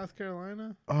set in South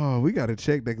Carolina? Oh, we got to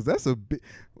check that because that's a bit.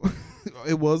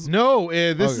 It was. No,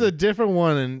 this is a different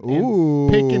one in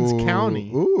Pickens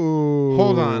County. Ooh.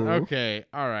 Hold on. Okay.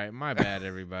 All right. My bad,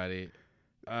 everybody.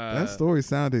 That story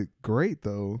sounded great,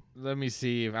 though. Let me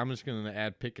see if I'm just going to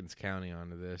add Pickens County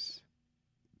onto this.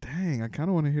 Dang, I kind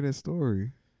of want to hear that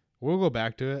story. We'll go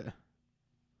back to it.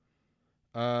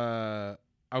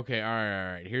 Okay. All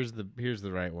right. Here's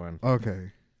the right one.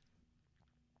 Okay.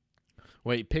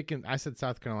 Wait, Pickens. I said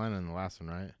South Carolina in the last one,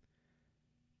 right?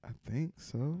 I think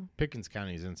so. Pickens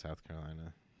County is in South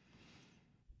Carolina.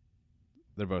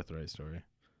 They're both the right story.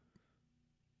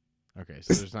 Okay,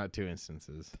 so there's not two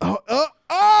instances. Oh,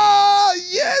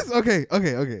 yes. Okay.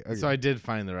 So I did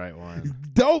find the right one.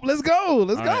 Dope. Let's go.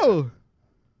 Let's go.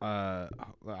 Right.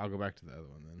 I'll go back to the other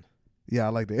one then. Yeah, I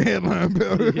like the headline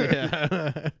better.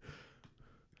 Yeah.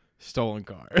 Stolen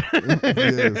car.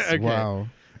 Yes. Okay. Wow.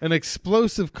 An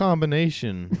explosive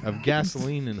combination of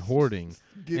gasoline and hoarding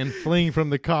and fleeing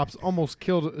from the cops almost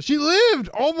killed a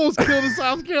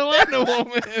South Carolina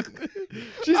woman.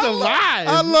 She's alive.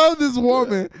 I love this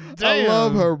woman. Damn. I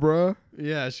love her, bro.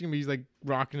 Yeah, she can be like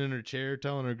rocking in her chair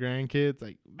telling her grandkids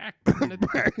like back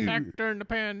during the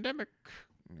pandemic.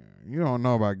 You don't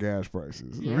know about gas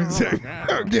prices.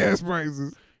 Gas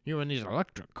prices. You and these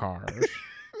electric cars.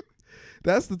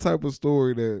 That's the type of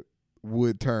story that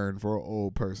would turn for an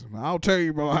old person. I'll tell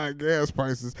you about high gas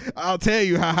prices. I'll tell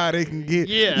you how high they can get.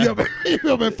 Yeah. You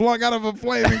ever been flung out of a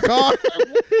flaming car?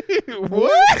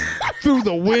 What? Through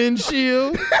the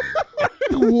windshield?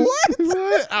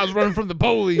 What? I was running from the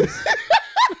police.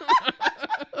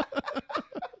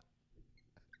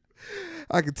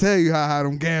 I can tell you how high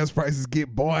them gas prices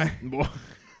get, boy.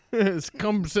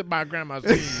 Come sit by grandma's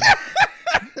knee.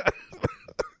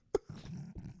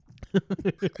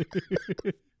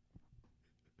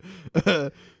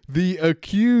 The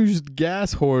accused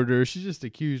gas hoarder, she's just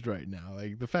accused right now.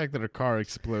 Like, the fact that her car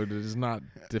exploded is not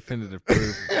definitive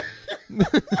proof.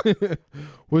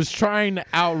 Was trying to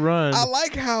outrun. I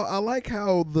like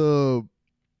how the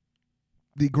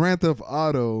Grand Theft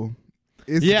Auto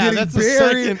is getting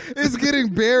buried. It's getting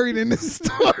buried in this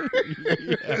story.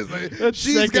 It's like,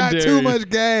 she's got too much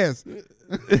gas.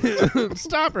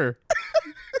 Stop her.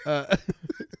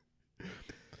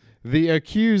 The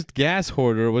accused gas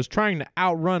hoarder was trying to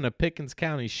outrun a Pickens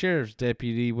County Sheriff's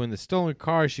deputy when the stolen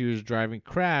car she was driving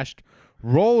crashed,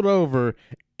 rolled over,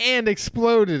 and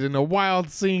exploded in a wild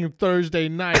scene Thursday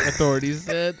night, authorities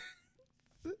said.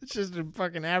 It's just a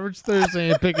fucking average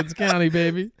Thursday in Pickens County,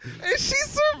 baby. And she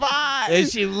survived. And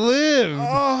she lived.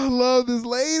 Oh, I love this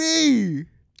lady.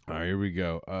 All right, here we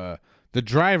go. The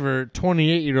driver,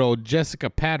 28-year-old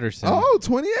Jessica Patterson. Oh,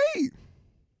 28.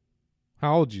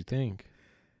 How old do you think?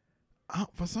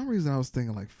 For some reason, I was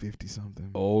thinking like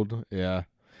 50-something. Old, yeah.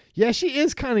 Yeah, she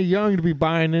is kind of young to be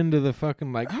buying into the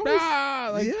fucking fucking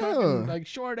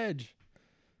short edge.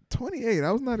 28.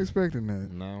 I was not expecting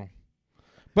that. No.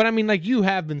 But I mean, like, you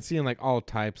have been seeing like all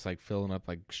types, like filling up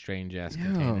like strange ass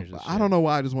containers. And shit. I don't know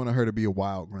why. I just wanted her to be a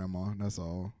wild grandma. That's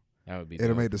all. That would be.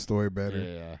 It'll make the story better.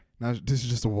 Yeah. Now this is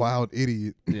just a wild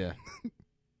idiot. Yeah.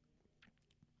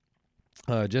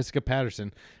 Jessica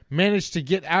Patterson managed to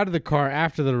get out of the car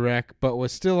after the wreck, but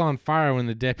was still on fire when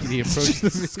the deputy approached.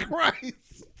 Jesus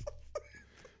Christ!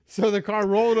 So the car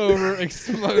rolled over,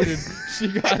 exploded. She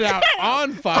got out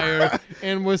on fire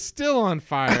and was still on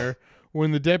fire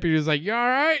when the deputy was like, "You all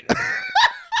right,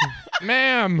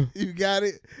 ma'am? You got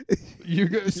it.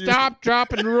 Stop,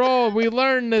 drop, and roll. We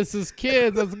learned this as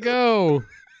kids. Let's go."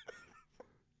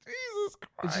 Jesus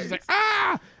Christ! And she's like,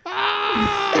 "Ah!"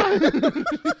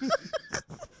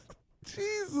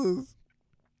 Jesus.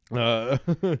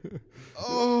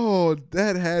 Oh,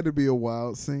 that had to be a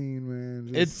wild scene,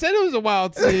 man. It said it was a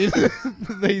wild scene.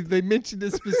 they mentioned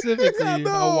it specifically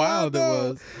how wild it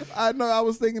was. I know. I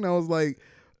was thinking, I was like,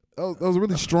 that was a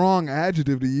really strong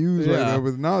adjective to use right there.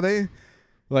 But no, they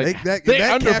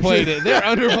underplayed it. They're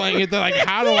underplaying it. They're like,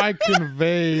 how do I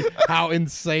convey how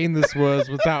insane this was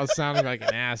without sounding like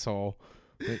an asshole?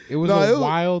 It was a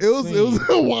wild scene. It was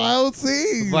a wild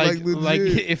scene. Like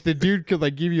if the dude could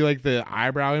like give you like the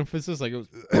eyebrow emphasis, like it was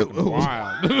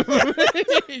wild.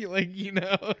 Like, you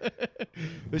know.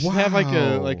 They should have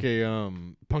like a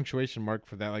punctuation mark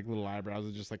for that, like little eyebrows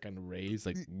are just like kind of raised,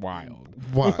 like wild.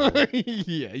 Wow.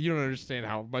 Yeah, you don't understand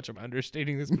how much I'm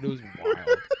understating this, but it was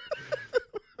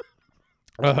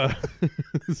wild.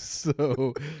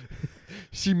 So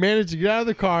she managed to get out of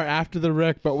the car after the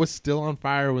wreck, but was still on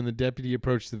fire when the deputy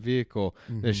approached the vehicle.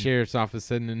 Mm-hmm. The sheriff's office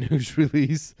said in a news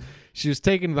release. She was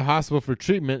taken to the hospital for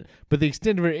treatment, but the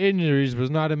extent of her injuries was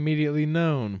not immediately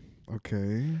known.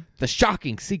 Okay. The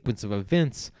shocking sequence of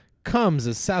events comes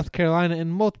as South Carolina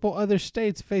and multiple other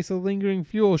states face a lingering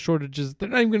fuel shortages. They're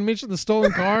not even going to mention the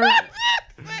stolen car.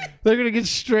 They're going to get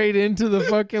straight into the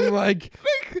fucking, like,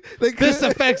 this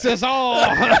affects us all.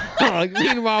 Like,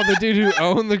 meanwhile, the dude who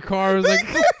owned the car was like,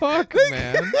 the fuck,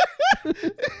 man?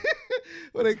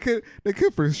 Well, they could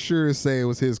for sure say it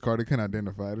was his car. They couldn't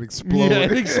identify it. It exploded. Yeah,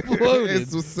 it exploded.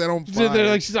 It was set on fire. They're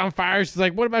like, she's on fire. She's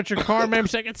like, what about your car, man?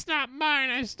 She's like, it's not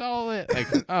mine. I stole it. Like,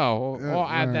 oh, we'll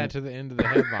add that to the end of the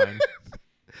headline.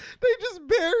 They just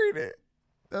buried it.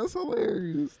 That's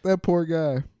hilarious. That poor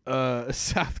guy.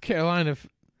 South Carolina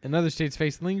and other states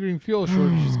face lingering fuel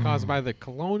shortages caused by the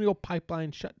Colonial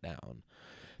Pipeline shutdown.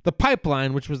 The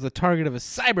pipeline, which was the target of a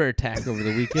cyber attack over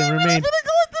the weekend, remained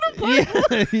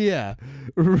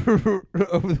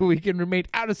over the weekend remained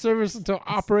out of service until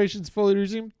operations fully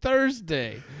resumed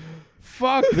Thursday.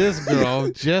 Fuck this girl,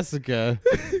 Jessica.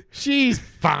 She's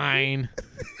fine.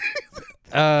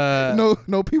 No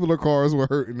people or cars were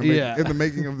hurt in the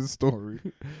making of this story.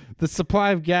 The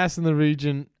supply of gas in the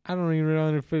region, I don't even know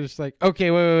how to finish. Like,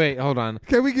 okay, wait, hold on.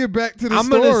 Can we get back to the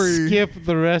story? I'm gonna skip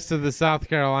the rest of the South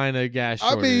Carolina gas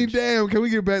shortage. I mean, damn, can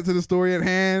we get back to the story at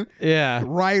hand? Yeah.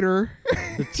 Writer.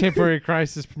 The temporary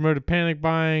crisis promoted panic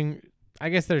buying. I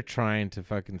guess they're trying to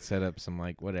fucking set up some,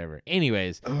 like, whatever.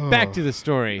 Anyways, back to the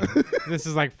story. This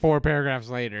is like 4 paragraphs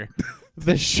later.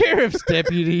 The sheriff's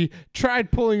deputy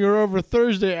tried pulling her over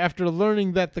Thursday after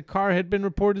learning that the car had been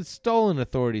reported stolen,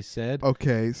 authorities said.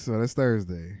 Okay, so that's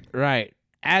Thursday. Right.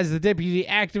 As the deputy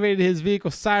activated his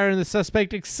vehicle siren, the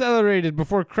suspect accelerated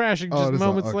before crashing just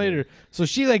moments later. So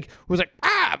she, like, was like,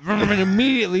 and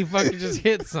immediately fucking just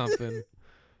hit something.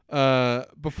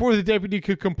 Before the deputy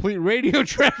could complete radio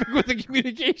traffic with the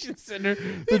communication center,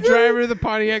 the driver of the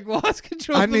Pontiac lost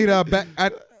control. I need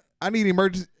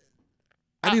emergency.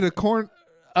 I need a corn.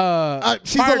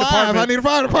 she's alive. I need a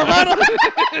fire department.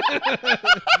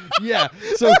 Yeah.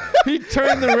 So he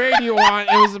turned the radio on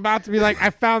and was about to be like, I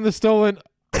found the stolen.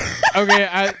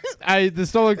 Okay, the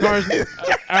stolen car's. All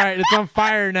right, it's on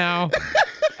fire now.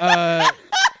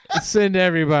 Send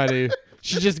everybody.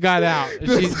 She just got out. She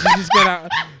just got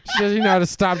out. She doesn't know how to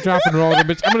stop, drop, and roll.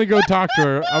 Bitch, I'm gonna go talk to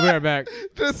her. I'll be right back.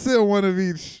 Just send one of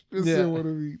each. Send one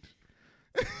of each.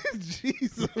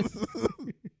 Jesus.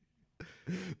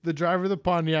 The driver of the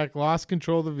Pontiac lost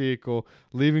control of the vehicle,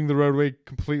 leaving the roadway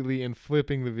completely and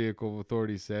flipping the vehicle,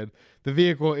 authorities said. The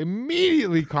vehicle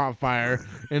immediately caught fire,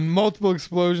 and multiple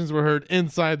explosions were heard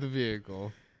inside the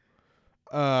vehicle.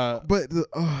 Okay,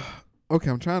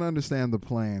 I'm trying to understand the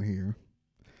plan here.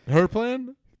 Her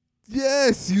plan?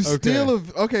 Yes, you steal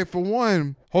okay, for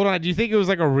one. Hold on, do you think it was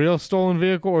like a real stolen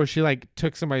vehicle, or she like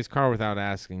took somebody's car without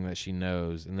asking that she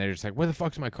knows, and they're just like, where the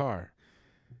fuck's my car?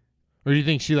 Or do you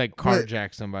think she like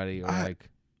carjacked somebody, or I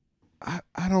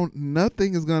don't.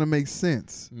 Nothing is gonna make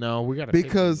sense. No, we gotta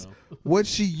because what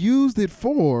she used it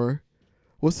for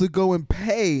was to go and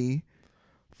pay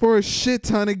for a shit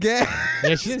ton of gas.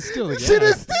 Yeah, she didn't steal the gas. She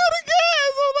didn't steal the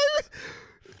gas.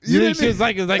 You think she was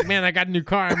like, man, I got a new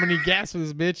car. I'm gonna need gas for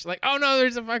this bitch. Like, oh no,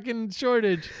 there's a fucking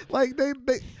shortage. Like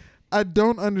I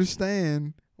don't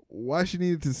understand why she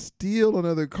needed to steal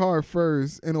another car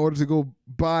first in order to go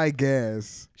buy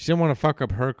gas. She didn't want to fuck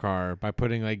up her car by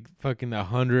putting like fucking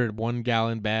 100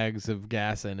 1-gallon bags of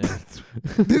gas in it.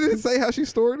 Did it say how she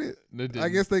stored it? I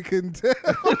guess they couldn't tell.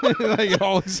 Like it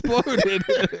all exploded.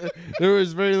 There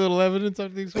was very little evidence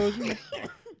of the explosion.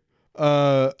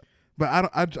 But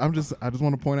I just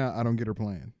want to point out I don't get her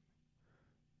plan.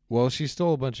 Well, she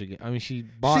stole a bunch of gas. I mean, she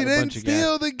bought a bunch of gas. She didn't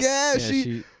steal the gas.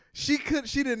 Yeah,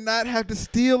 she did not have to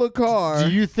steal a car. Do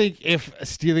you think if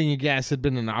stealing your gas had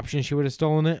been an option, she would have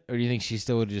stolen it? Or do you think she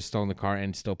still would have just stolen the car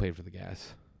and still paid for the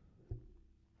gas?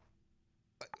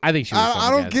 I think she would have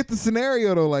stolen I don't get the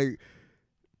scenario though. Like,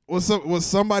 was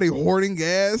somebody hoarding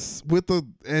gas with the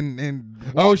and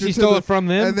she stole it from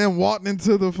them? And then walked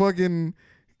into the fucking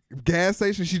gas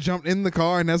station. She jumped in the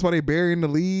car and that's why they burying the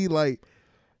lead. Like,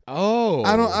 I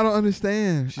don't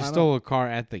understand. She stole a car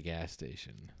at the gas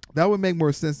station. That would make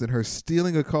more sense than her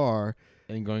stealing a car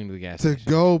and going to the gas station to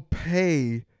go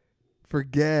pay for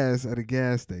gas at a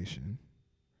gas station.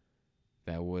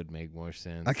 That would make more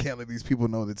sense. I can't let these people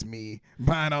know that's me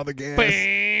buying all the gas.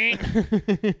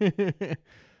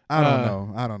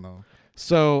 I don't know.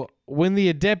 So when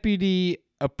the deputy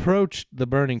approached the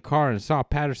burning car and saw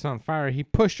Patterson on fire, he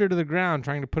pushed her to the ground,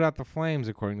 trying to put out the flames,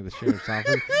 according to the sheriff's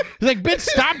office. He's like, bitch,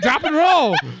 stop, drop, and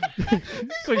roll.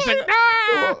 So he's like,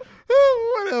 ah!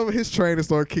 Whatever. His trainer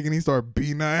started kicking. He started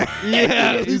beating her.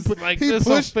 Yeah, he's like,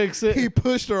 this'll fix it. He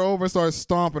pushed her over and started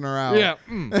stomping her out. Yeah.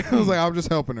 I was like, I'm just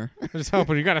helping her. I'm just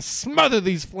helping her. You got to smother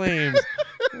these flames.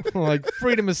 Like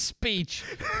freedom of speech.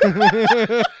 What?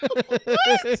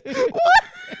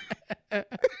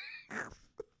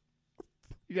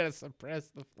 You got to suppress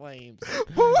the flames.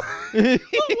 Why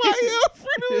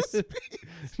freedom of speech?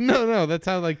 No. That's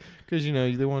how, like, because, you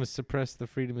know, they want to suppress the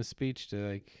freedom of speech to,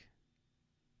 like,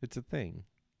 it's a thing.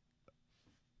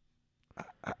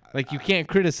 Like, you can't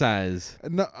criticize.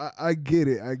 No, I get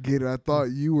it. I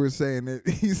thought you were saying that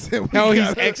he said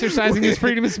he's exercising his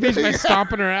freedom of speech by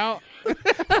stomping her out.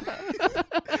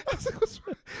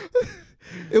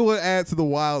 It would add to the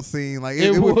wild scene. Like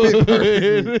it would fit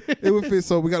perfectly. It would fit.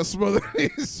 So we got to smother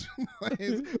these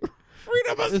flames.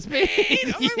 Freedom of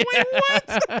speech. I'm like, wait,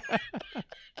 what?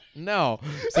 No, I'm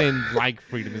saying like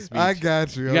freedom of speech. I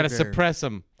got you. You got to suppress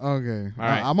them. Okay, all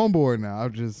right. I'm on board now.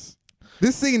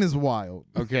 This scene is wild.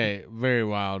 Okay, very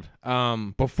wild.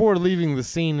 Before leaving the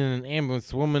scene in an ambulance,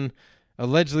 the woman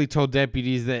allegedly told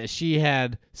deputies that she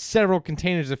had several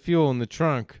containers of fuel in the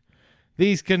trunk.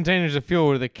 These containers of fuel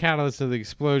were the catalyst of the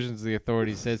explosions, the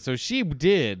authorities said. So she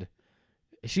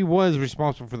was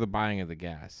responsible for the buying of the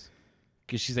gas.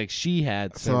 Because she's like, she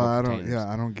had several containers.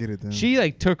 I don't get it then. She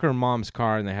like took her mom's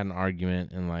car and they had an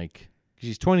argument, and like,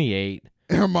 she's 28.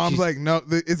 Her mom's like, no,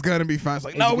 it's going to be fine. It's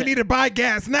like, no, we need to buy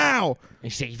gas now.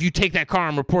 And she's like, if you take that car,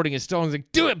 I'm reporting it stolen. He's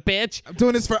like, do it, bitch. I'm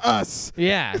doing this for us.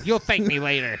 Yeah, you'll thank me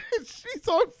later. She's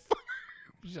on fire.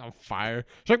 She's on fire.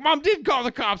 She's like, Mom did call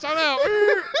the cops. I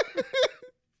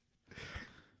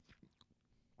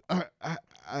know.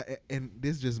 And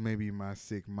this just may be my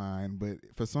sick mind, but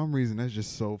for some reason, that's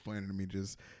just so funny to me,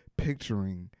 just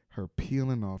picturing her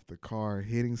peeling off the car,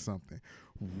 hitting something,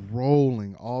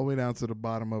 rolling all the way down to the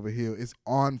bottom of a hill. It's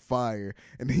on fire,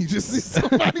 and then you just see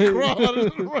somebody crawl out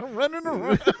of the room, running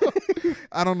around.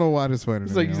 I don't know why this funny.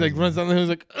 He's like runs down the hill, he's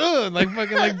like, ugh, and like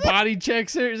fucking like body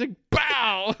checks her. He's like,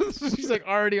 bow. She's like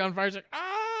already on fire. She's like,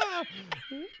 ah.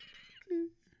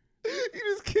 You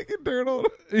just kicking dirt on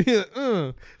him.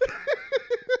 Yeah.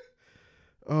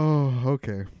 Oh,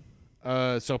 okay.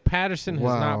 So Patterson has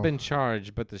not been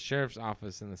charged, but the sheriff's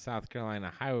office in the South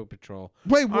Carolina Highway Patrol.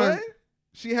 Wait, what?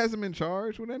 She hasn't been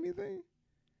charged with anything?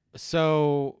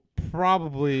 So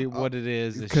probably what it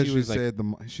is because she was said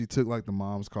she took like the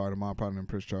mom's car. The mom probably didn't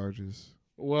press charges.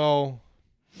 Well,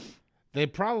 they're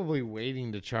probably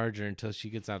waiting to charge her until she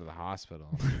gets out of the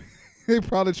hospital. They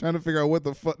probably trying to figure out what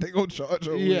the fuck they gonna charge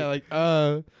her. Yeah, like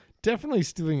definitely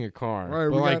stealing a car.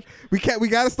 Right, we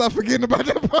gotta stop forgetting about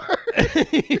that part.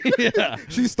 Yeah.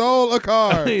 She stole a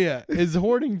car. Yeah. Is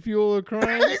hoarding fuel a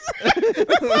crime? I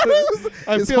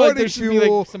Is feel like there hoarding should be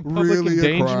like some public really a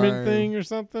endangerment crime? thing or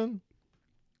something.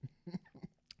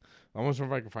 I wonder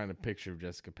if I can find a picture of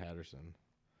Jessica Patterson.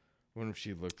 I wonder if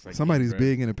she looks like somebody's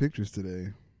big into pictures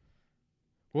today.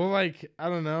 Well, like, I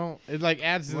don't know. It like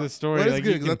adds to the story. Well, that's like,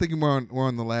 good because I think we're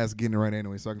on the last getting it right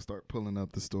anyway, so I can start pulling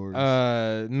up the stories.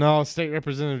 No, State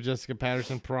Representative Jessica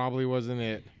Patterson probably wasn't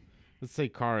it. Let's say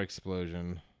car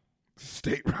explosion.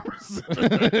 State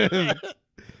Representative.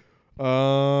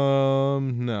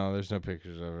 No, there's no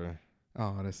pictures of her.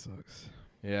 Oh, that sucks.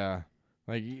 Yeah.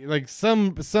 Like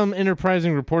some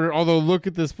enterprising reporter, although look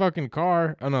at this fucking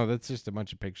car. Oh no, that's just a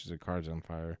bunch of pictures of cars on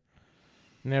fire.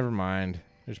 Never mind.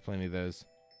 There's plenty of those.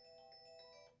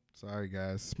 Sorry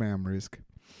guys, spam risk.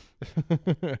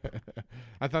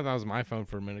 I thought that was my phone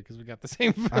for a minute because we got the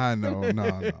same phone. I know,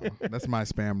 no. That's my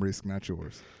spam risk, not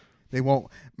yours. They want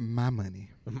my money.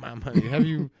 My money. Have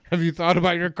you thought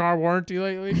about your car warranty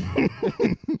lately?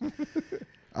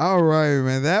 All right,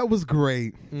 man. That was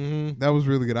great. Mm-hmm. That was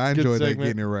really good. I enjoyed that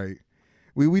getting it right.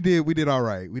 We did all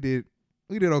right. We did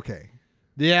okay.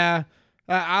 Yeah.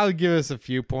 I'll give us a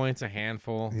few points, a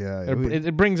handful. Yeah.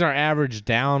 It brings our average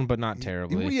down, but not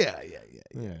terribly. Yeah.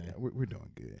 We're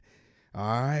doing good.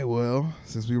 All right, well,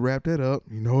 since we wrapped that up,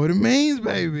 you know what it means,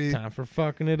 baby. Time for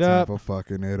fucking it up.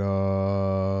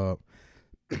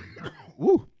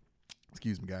 Woo.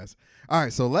 Excuse me, guys. All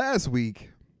right, so last week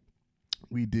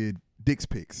we did Dick's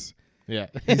Picks. Yeah.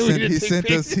 He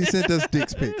sent us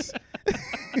Dick's Picks.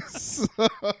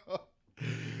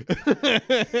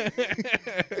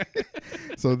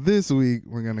 So this week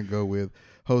we're gonna go with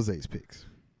Jose's picks.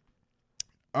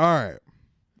 All right,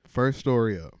 first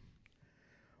story up.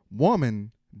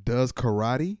 Woman does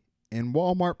karate in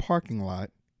Walmart parking lot,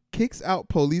 kicks out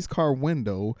police car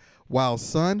window while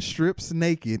son strips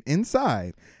naked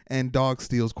inside, and dog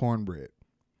steals cornbread.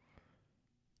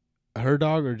 Her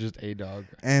dog or just a dog?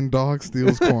 And dog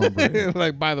steals cornbread.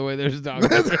 Like, by the way, there's a dog.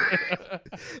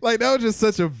 Like, that was just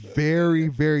such a very,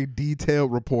 very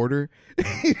detailed reporter.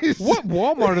 What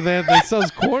Walmart are they at that sells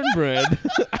cornbread?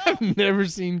 I've never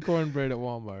seen cornbread at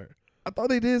Walmart. I thought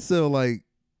they did sell, like,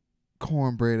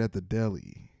 cornbread at the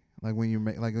deli. Like, when you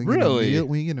make, like, when really?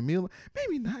 when you get a meal.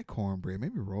 Maybe not cornbread.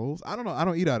 Maybe rolls. I don't know. I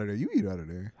don't eat out of there. You eat out of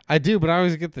there. I do, but I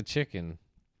always get the chicken.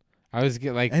 I always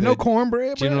get like ain't no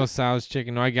cornbread, General Tso's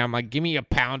chicken. No, I'm like, give me a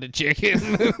pound of chicken.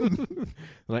 And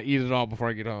I eat it all before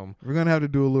I get home. We're gonna have to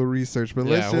do a little research, but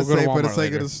let's just say for the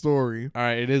sake of the story. All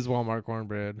right, it is Walmart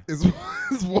cornbread. It's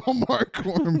Walmart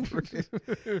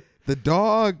cornbread. The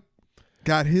dog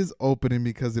got his opening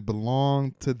because it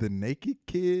belonged to the naked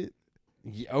kid.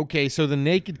 Yeah, okay, so the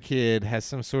naked kid has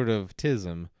some sort of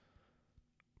tism.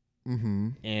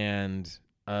 Mm-hmm. And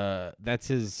that's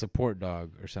his support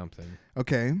dog or something.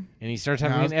 Okay. And he starts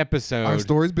having an episode. Our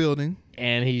story's building.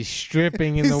 And he's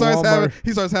stripping in the Walmart.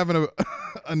 He starts having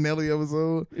a Nelly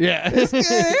episode. Yeah. It's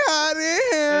getting hot in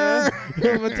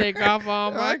here. I'm going to take off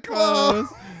all my clothes.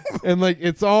 And like,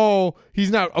 it's all,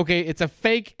 he's not, okay, it's a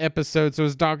fake episode so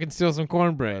his dog can steal some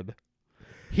cornbread.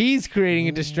 He's creating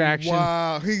a distraction.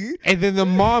 Wow. And then the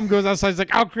mom goes outside. She's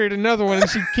like, I'll create another one. And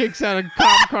she kicks out a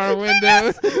cop car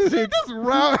window. It's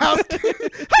roundhouse.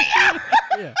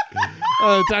 Yeah.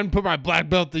 Time to put my black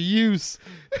belt to use.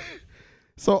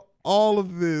 So all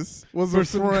of this was for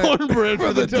some cornbread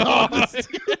for the dog.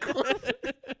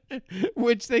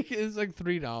 Which is like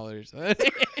 $3.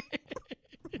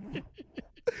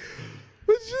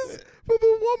 But just for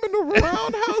the woman to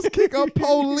roundhouse kick a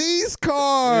police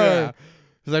car. Yeah.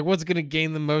 He's like, what's gonna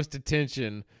gain the most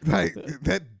attention? Like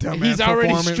that dumbass. He's already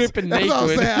performance. stripping That's naked. What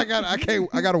I'm saying.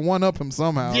 I gotta one up him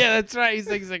somehow. Yeah, that's right. He's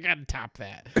like, I gotta top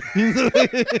that.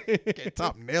 Can't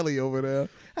top Nelly over there.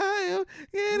 I am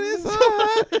getting so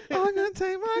hot. I'm gonna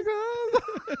take my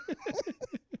clothes.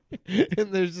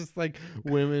 And there's just like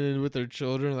women with their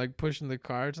children like pushing the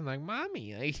carts and like,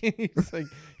 mommy, like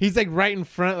he's like right in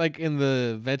front, like in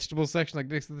the vegetable section, like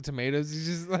next to the tomatoes. He's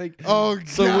just like, oh God.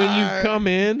 So when you come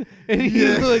in and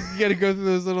you like you gotta go through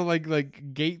those little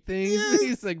like gate things,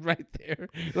 he's like right there,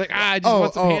 like I just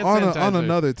want some hand sanitizer. On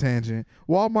another tangent,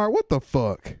 Walmart, what the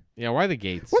fuck? Yeah, why the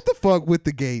gates? What the fuck with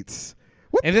the gates?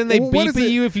 And then they beep at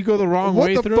you if you go the wrong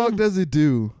way through. What the fuck does it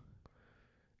do?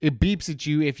 It beeps at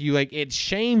you if you like. It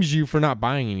shames you for not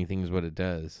buying anything. Is what it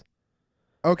does.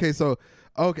 Okay,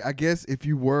 I guess if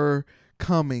you were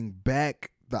coming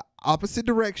back the opposite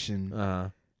direction,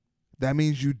 that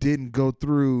means you didn't go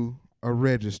through a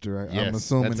register. I'm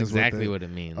assuming that's exactly what it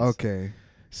means. Okay.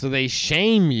 So they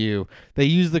shame you. They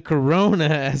use the corona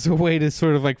as a way to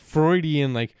sort of like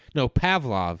Freudian,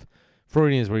 Pavlov.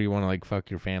 Freudian is where you want to like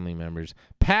fuck your family members.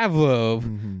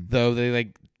 Pavlov, though,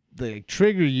 they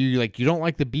trigger you, like you don't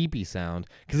like the beepy sound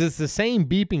because it's the same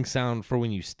beeping sound for when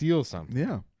you steal something.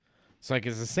 Yeah. So like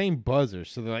it's the same buzzer.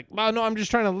 So they're like, "Oh no, I'm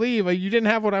just trying to leave. Like, you didn't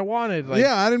have what I wanted." Like,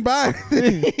 yeah, I didn't buy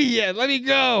it. Yeah, let me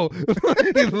go.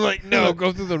 Like, no,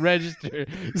 go through the register.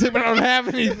 He's like, but I don't have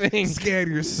anything. Scared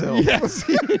yourself. Yeah,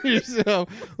 scared yourself.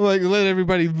 Like, let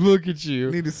everybody look at you.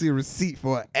 You need to see a receipt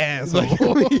for an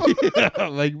asshole.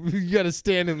 Like you got to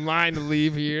stand in line to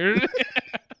leave here.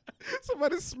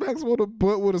 Somebody smacks with a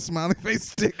butt with a smiley face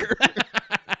sticker.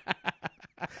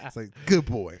 It's like, good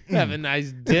boy. Have a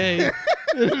nice day.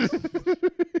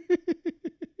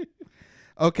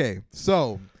 Okay,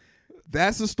 so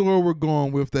that's the story we're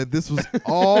going with, that this was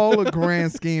all a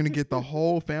grand scheme to get the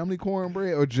whole family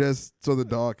cornbread, or just so the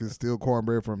dog can steal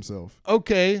cornbread for himself?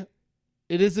 Okay,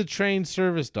 it is a trained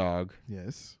service dog.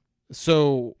 Yes.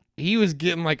 So he was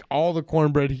getting like all the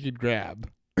cornbread he could grab.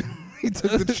 He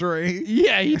took the tray.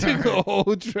 Yeah, he took the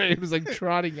whole tray. He was like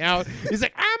trotting out. He's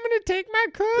like, I'm going to take my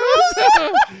clothes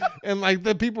off. And like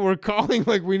the people were calling,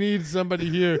 like, we need somebody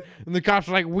here. And the cops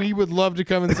were like, we would love to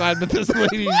come inside, but this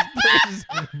lady's just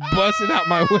busting out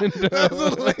my window. There's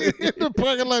a lady in the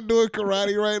parking lot doing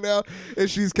karate right now, and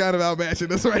she's kind of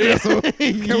outmatching us right now. So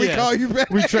can we call you back?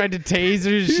 We tried to tase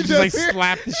her. She just like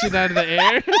slapped the shit out of the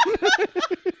air.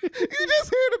 You just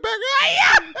hear the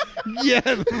background. Yeah.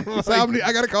 Like, so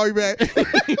I gotta call you back.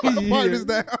 Part this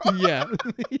down. Yeah.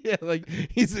 Yeah. Like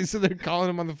he's like, so they're calling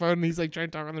him on the phone and he's like trying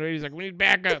to talk on the radio. He's like, we need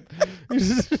backup.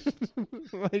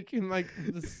 Like in like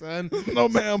the sun. No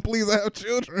ma'am, please, I have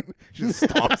children. She just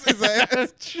stomps his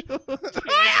ass. Children.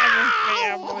 I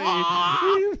have a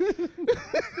family.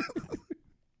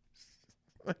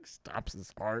 Like stops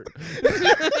his heart.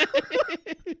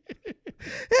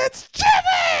 It's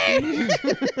Jimmy!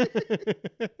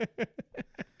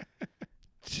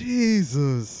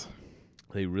 Jesus.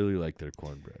 They really like their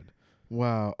cornbread.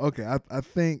 Wow. Okay. I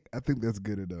think that's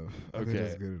good enough. Okay. I think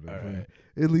that's good enough. All right.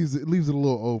 It leaves it a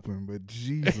little open, but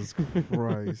Jesus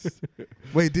Christ.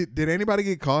 Wait, did anybody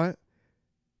get caught?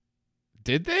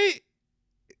 Did they?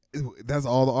 That's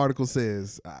all the article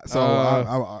says. So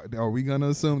are we gonna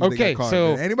assume that they got caught?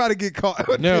 So did anybody get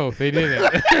caught? No, they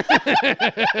didn't.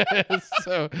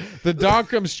 So the dog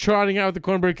comes trotting out with the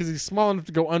cornbread because he's small enough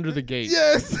to go under the gate.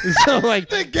 Yes. So like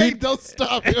the gate don't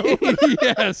stop him.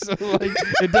 Yeah. So like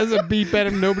it doesn't beep at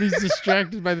him. Nobody's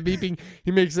distracted by the beeping.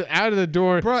 He makes it out of the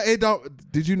door. Bro, it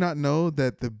don't. Did you not know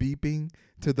that the beeping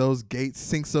to those gates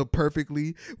syncs up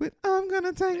perfectly with "I'm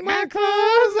gonna take my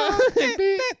clothes off"?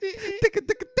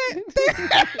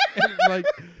 And like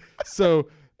so,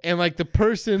 and like the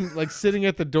person like sitting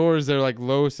at the door is their like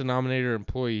lowest denominator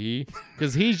employee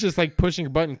because he's just like pushing a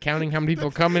button, counting how many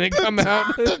people come in and come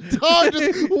out. The dog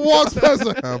just walks past.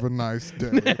 Like, have a nice day,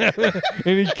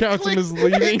 and he counts them as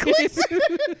leaving.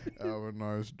 Have a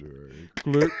nice day.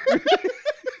 Click.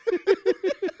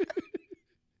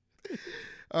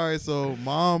 All right, so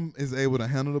mom is able to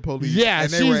handle the police. Yeah,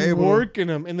 and they she's were able working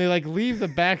them, and they like leave the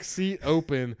back seat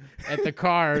open at the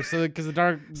car, so because the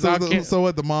dog can't. So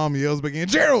what? The mom yells back in,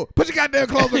 "Gerald, put your goddamn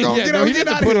clothes back on! Yeah, Get no, out! he Get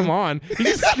doesn't out put of them here!" on. He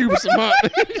just scoops them up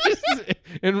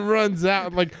and runs out,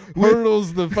 and like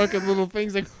hurdles the fucking little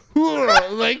things, like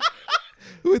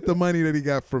with the money that he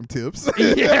got from tips.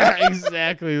 Yeah,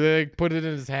 exactly. They like put it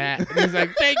in his hat. And he's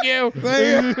like, "Thank you,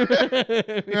 thank you,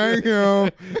 thank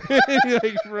you." He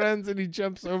like runs and he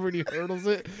jumps over and he hurdles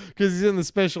it because he's in the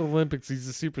Special Olympics. He's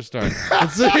a superstar.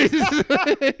 And so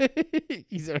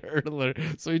he's a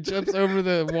hurdler. So he jumps over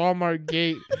the Walmart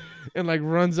gate and like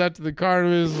runs out to the car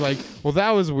and is like, well,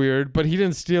 that was weird, but he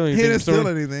didn't steal anything. He didn't steal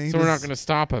anything. So we're not going to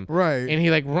stop him. Right. And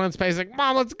he like runs past, he's like,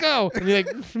 Mom, let's go. And he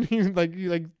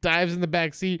dives in the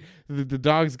back seat. The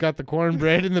dog's got the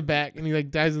cornbread in the back, and he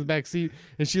like dives in the back seat,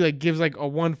 and she like gives like a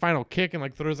one final kick and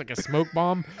like throws like a smoke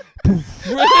bomb.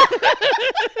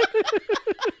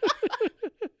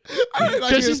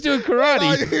 Because she's doing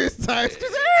karate.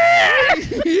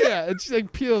 Yeah, and she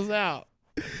like peels out.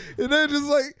 And they're just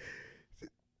like,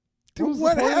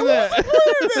 what happened?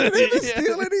 Did they even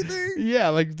steal anything? Yeah,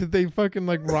 like did they fucking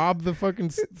like rob the fucking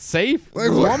safe? Like,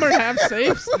 does Walmart have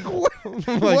safes?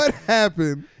 What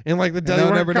happened? And like the deli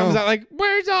worker comes out like,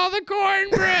 where's all the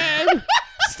cornbread?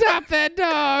 Stop that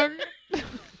dog.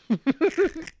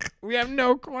 We have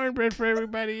no cornbread for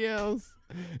everybody else.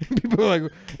 People are like,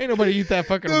 ain't nobody eat that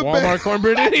fucking Walmart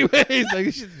cornbread anyways. Like,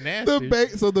 it's just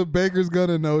nasty. So the baker's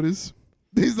gonna notice.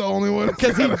 He's the only one.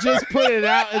 Because he just put it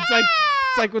out. It's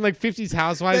like when like 50s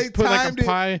Housewives put like a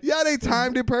pie. Yeah, they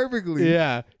timed it perfectly.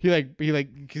 Yeah, he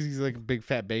because he's like a big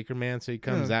fat baker man, so he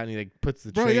comes out and he like puts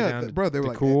the tray down. Bro, they were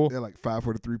like cool. They're like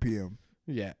 5:43 p.m.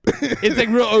 Yeah, it's like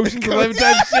real Ocean's 11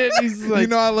 type shit. He's like, you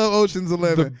know, I love Ocean's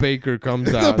 11. The baker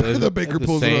comes out the baker at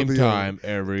pulls the it same on the time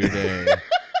every day.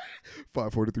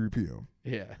 5:43 p.m.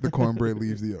 Yeah, the cornbread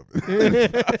leaves the oven.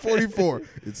 5:44,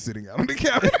 it's sitting out on the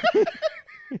counter.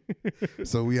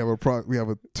 So we have a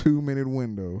 2-minute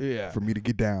window for me to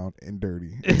get down and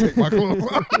dirty and take my clothes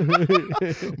off.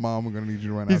 Mom, we're gonna need you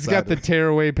to run outside. He's got the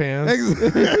tearaway pants.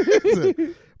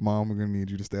 Mom, we're gonna need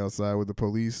you to stay outside with the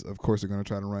police. Of course, they're gonna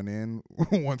try to run in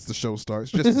once the show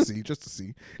starts, just to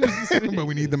see. But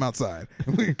we need them outside.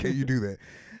 Can you do that?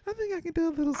 I think I can do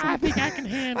a little something. I think I can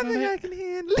handle it. I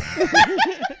handle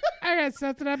it. I got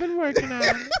something I've been working on.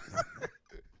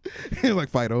 He's like,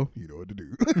 Fido, you know what to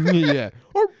do. Yeah.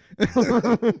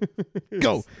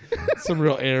 Go. Some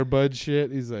real Airbud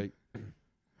shit. He's like,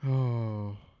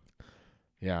 oh.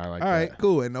 Yeah, I like All that. All right,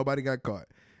 cool. And nobody got caught.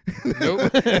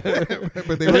 Nope.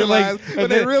 But they realized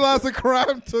they realized the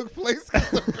crime took place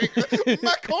because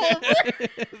my cornbread.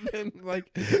 Then, like,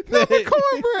 my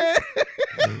cornbread.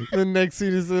 The next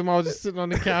scene is them all just sitting on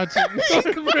the couch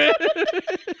eating cornbread.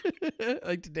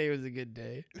 Like, today was a good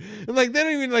day. And like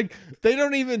they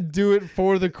don't even do it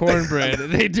for the cornbread.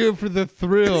 They do it for the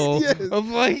thrill of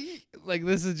like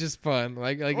this is just fun.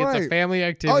 Like right. It's a family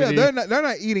activity. Oh yeah, they're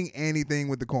not eating anything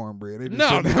with the cornbread.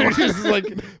 They're just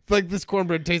like this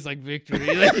cornbread tastes like victory.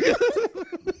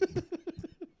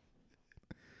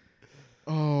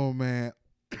 Oh man.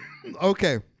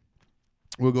 Okay,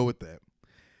 we'll go with that.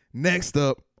 Next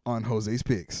up on Jose's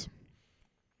Picks,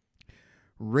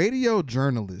 radio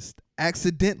journalist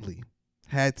accidentally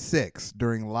had sex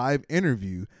during live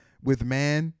interview with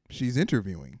man she's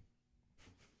interviewing.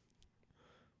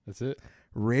 That's it.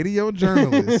 Radio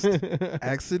journalist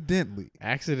accidentally.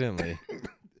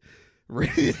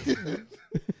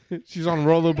 She's on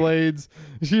rollerblades.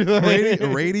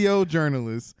 Radio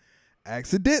journalist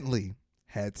accidentally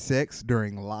had sex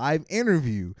during live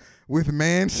interview with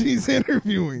man she's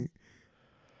interviewing.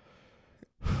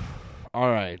 All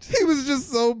right. He was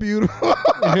just so beautiful.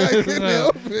 I couldn't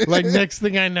help it. Like, next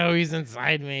thing I know, he's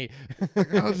inside me.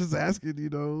 Like, I was just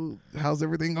asking, how's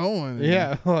everything going?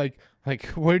 Yeah, like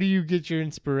where do you get your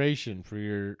inspiration for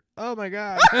your? Oh my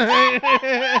God!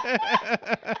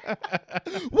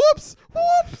 Whoops!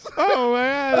 Oh my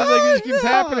God! It's like it keeps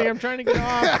happening. I'm trying to get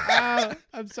off.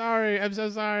 I'm sorry. I'm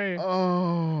so sorry.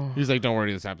 Oh. He's like, don't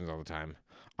worry. This happens all the time.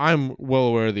 I'm well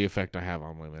aware of the effect I have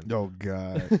on women. Oh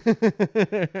God!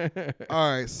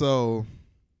 All right, so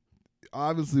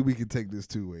obviously we can take this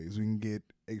two ways. We can get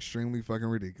extremely fucking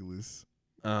ridiculous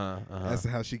as to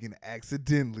how she can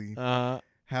accidentally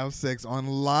have sex on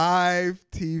live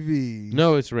TV.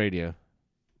 No, it's radio.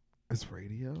 It's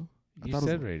radio? You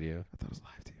said radio. I thought it was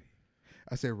live TV.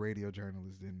 I said radio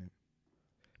journalist, didn't it?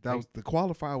 That was the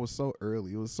qualifier was so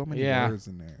early. It was so many words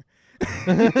in there.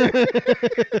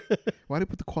 Why did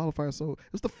they put the qualifier so?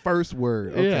 It was the first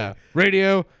word. Okay. Yeah.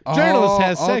 Radio journalist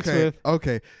has sex with.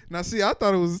 Okay. Now see, I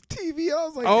thought it was TV. I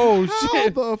was like, oh how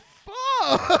shit. The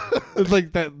fuck? It's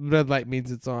like that red light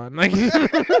means it's on. Like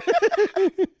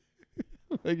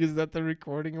like, is that the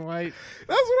recording light?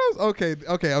 That's what I was.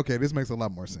 Okay. This makes a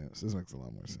lot more sense.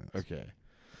 Okay.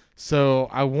 So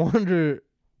I wonder,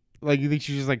 like, you think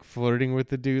she's just like flirting with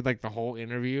the dude, like the whole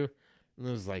interview, and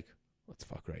it was like, let's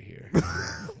fuck right here.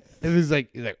 It was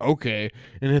like, he's like, okay,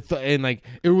 and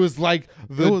it was like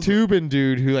the tubing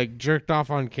dude who like jerked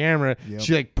off on camera. Yep.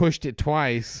 She like pushed it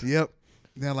twice. Yep.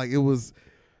 Now like it was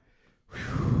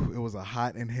a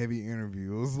hot and heavy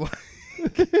interview. It was like.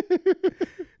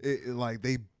 Like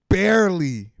they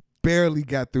barely barely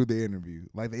got through the interview.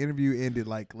 Like the interview ended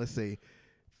like, let's say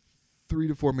 3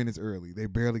 to 4 minutes early. They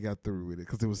barely got through with it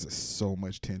because there was just so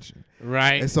much tension.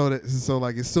 Right. And so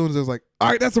like as soon as it was like, all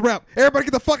right, that's a wrap. Everybody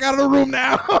get the fuck out of the room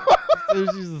now. So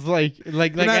she's like, and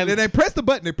they pressed the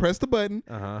button. They pressed the button.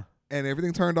 And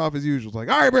everything turned off as usual. It's like,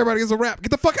 all right, everybody gets a wrap.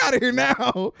 Get the fuck out of here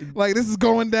now. Like, this is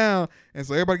going down. And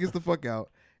so everybody gets the fuck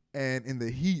out. And in the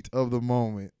heat of the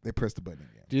moment, they press the button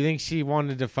again. Do you think she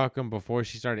wanted to fuck him before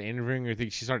she started interviewing, or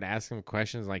think she started asking him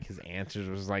questions like his answers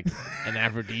was like an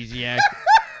aphrodisiac?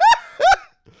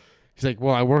 He's like,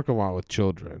 well, I work a lot with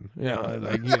children. Yeah,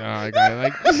 like, you know, I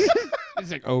like.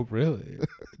 He's like, oh, really?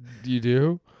 You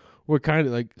do? What kind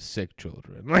of, like, sick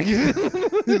children? Like,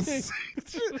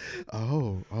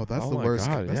 oh, that's the worst.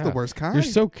 God, that's yeah. the worst kind. You're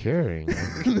so caring.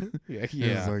 Yeah.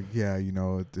 It's like, yeah, you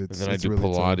know, it's then I do really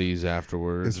Pilates tough.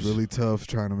 afterwards. It's really tough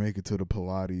trying to make it to the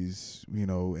Pilates, you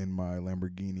know, in my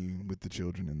Lamborghini with the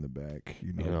children in the back,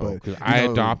 you know. But I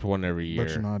adopt one every year.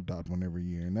 But you're not adopt one every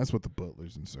year, and that's what the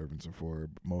butlers and servants are for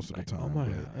most of the time. Oh my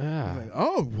God, yeah. Like,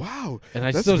 oh wow. And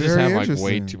I still just have like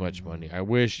way too much money. I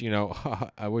wish, you know,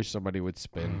 I wish somebody would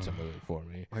spend some of it for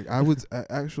me. Like I would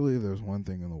actually, if there's one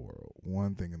thing in the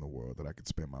world that I could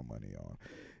spend my money on,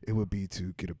 it would be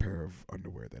to get a pair of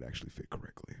underwear that actually fit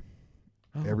correctly.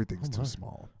 Everything's too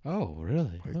small. Oh,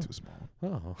 really? Way too small.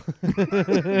 Oh.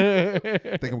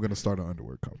 I think I'm going to start an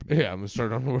underwear company. Yeah, I'm going to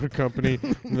start an underwear company.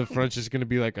 And the front's just going to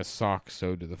be like a sock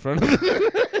sewed to the front of the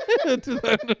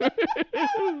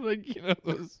like, you know,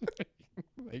 those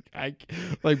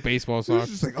like baseball socks.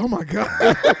 It's just like, oh my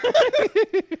God.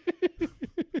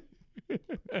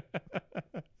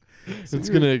 It's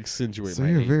going to accentuate so my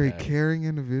you're a very caring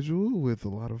individual with a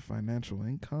lot of financial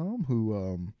income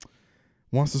who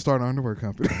wants to start an underwear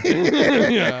company.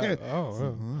 Yeah. Oh,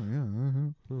 so,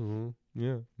 yeah.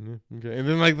 Yeah. Okay. And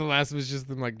then like the last was just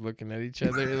them like looking at each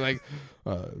other like,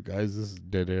 guys, this is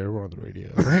dead air. We're on the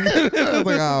radio. I was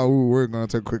like, oh, we're going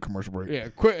to take a quick commercial break. Yeah,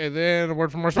 quick. And then a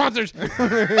word from our sponsors.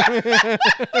 Everybody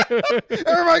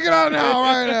get out now,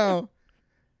 right now.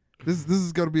 This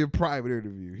is going to be a private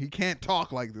interview. He can't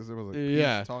talk like this. Like,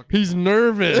 yeah, he's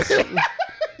nervous.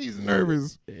 He's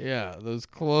nervous. Yeah, those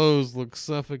clothes look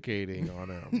suffocating on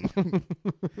him.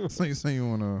 So you say you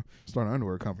want to start an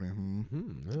underwear company?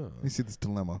 Yeah. Let me see this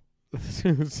dilemma.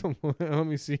 Let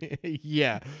me see.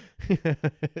 Yeah.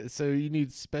 So you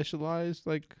need specialized,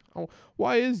 like, oh,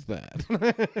 why is that?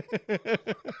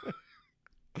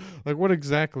 Like, what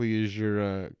exactly is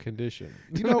your condition?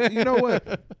 You know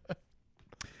what?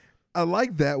 I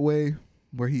like that way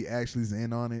where he actually is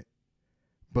in on it,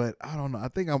 but I don't know. I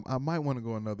think I might want to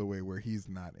go another way where he's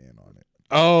not in on it.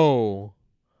 Oh,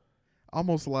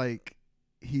 almost like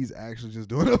he's actually just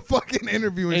doing a fucking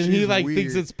interview, and he like weird.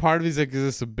 thinks it's part of. He's like, is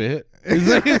this a bit?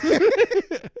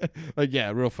 Like,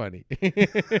 yeah, real funny.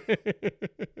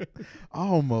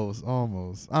 Almost.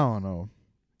 I don't know.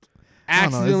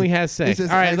 Accidentally has sex. All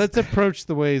right, let's approach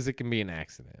the ways it can be an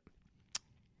accident.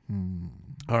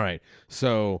 All right,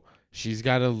 so she's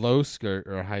got a low skirt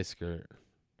or a high skirt.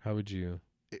 How would you?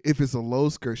 If it's a low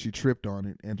skirt, she tripped on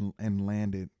it and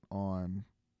landed on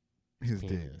his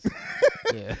dick.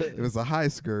 Yeah. If it's a high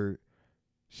skirt,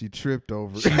 she tripped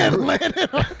over and landed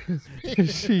on his dick.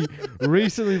 She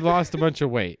recently lost a bunch of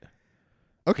weight.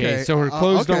 Okay, so her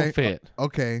clothes don't fit.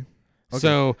 Okay.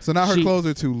 So now her clothes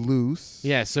are too loose.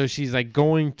 Yeah, so she's like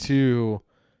going to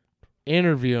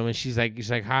interview him, and she's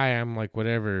like, hi, I'm like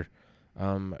whatever,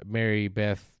 Mary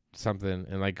Beth something,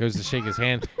 and like goes to shake his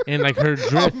hand, and like her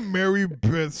drip, Mary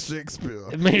Beth Shakespeare,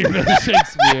 and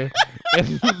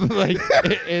like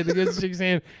and goes to shake his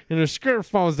hand, and her skirt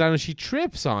falls down, and she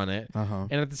trips on it,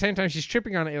 and at the same time she's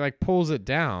tripping on it, it like pulls it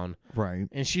down, right,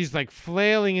 and she's like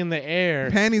flailing in the air.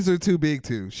 Panties are too big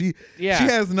too. She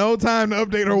has no time to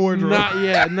update her wardrobe. Not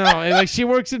yet, no, and like she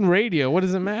works in radio. What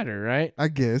does it matter, right? I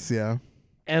guess, yeah.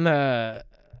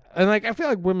 And like I feel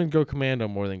like women go commando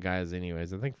more than guys,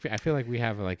 anyways. I feel like we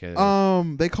have like a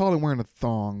they call it wearing a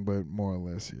thong, but more or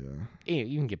less, yeah.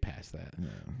 You can get past that. Yeah.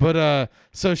 But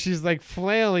so she's like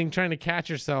flailing, trying to catch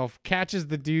herself, catches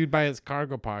the dude by his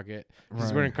cargo pocket.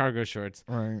 He's wearing cargo shorts,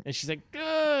 right? And she's like,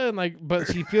 and like,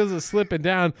 but she feels it slipping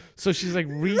down, so she's like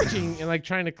reaching and like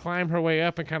trying to climb her way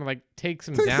up and kind of like takes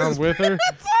him down with her.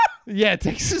 Yeah,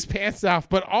 takes his pants off,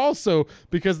 but also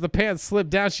because the pants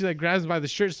slip down, she like grabs him by the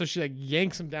shirt, so she like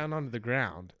yanks him down onto the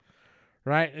ground,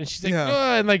 right? And she's like,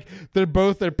 and like their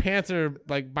pants are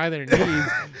like by their knees,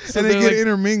 so and they get like,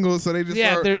 intermingled, so they just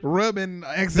start rubbing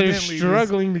accidentally. They're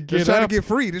struggling to get trying up, to get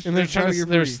free, and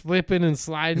they're slipping and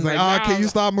sliding. He's like, can you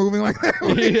stop moving like that?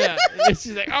 Yeah, and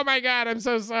she's like, oh my God, I'm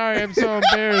so sorry, I'm so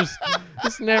embarrassed.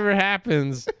 This never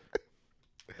happens.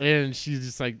 And she's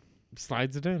just like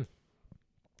slides it in.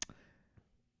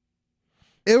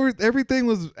 Everything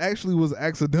was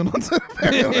accidental.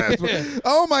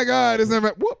 Oh my God! It's never.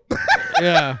 Whoop.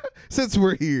 Yeah. Since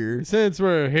we're here,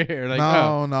 like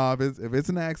no. If it's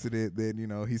an accident,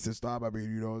 then he said stop. I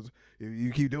mean, if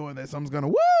you keep doing that, something's gonna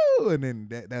woo, and then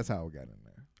that's how it got in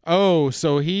there. Oh,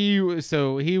 so he was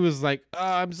like, oh,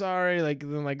 I'm sorry, like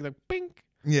then like the pink.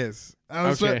 Yes, I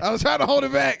was trying to hold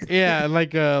it back. Yeah,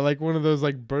 like one of those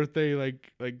like birthday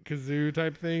like kazoo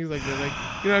type things, like they're like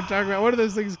you know what I'm talking about. What are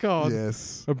those things called?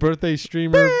 Yes, a birthday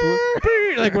streamer,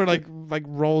 like where like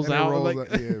rolls and out. Rolls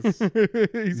like out. Yes,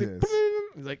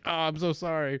 he's like, oh, I'm so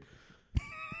sorry.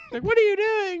 Like, what are you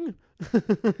doing?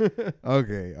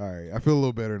 Okay, all right. I feel a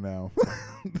little better now.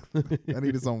 I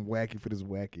needed something wacky for this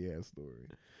wacky ass story.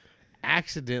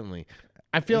 Accidentally.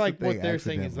 I feel like what they're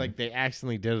saying is like they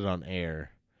accidentally did it on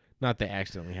air. Not they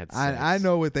accidentally had sex. I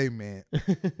know what they meant. I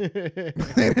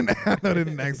know they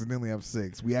didn't accidentally have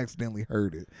sex. We accidentally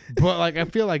heard it. But like I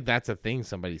feel like that's a thing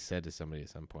somebody said to somebody at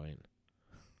some point.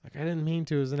 Like, I didn't mean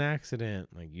to. It was an accident.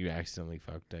 Like, you accidentally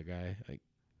fucked that guy.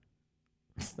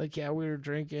 Like yeah, we were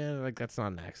drinking. Like, that's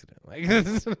not an accident. Like,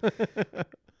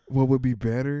 what would be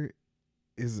better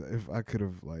is if I could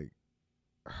have like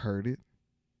heard it.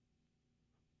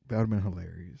 That would have been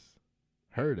hilarious.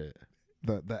 Heard it.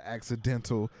 The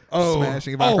accidental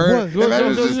smashing. If I heard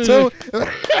it,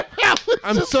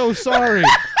 I'm so sorry.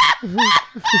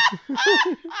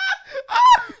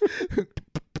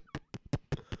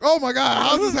 Oh my God,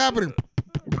 how's this happening?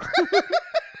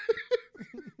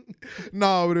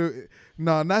 No,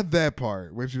 not that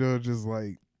part. But just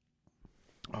like,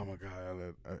 oh my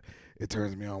God, it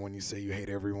turns me on when you say you hate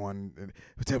everyone.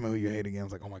 Tell me who you hate again. I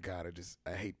was like, oh my God,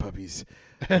 I hate puppies.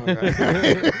 Oh my God.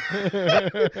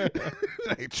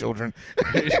 I hate children. I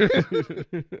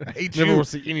hate you. Never will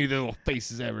see any of their little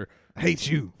faces ever. I hate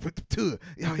you. Put the two.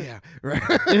 Oh yeah, right.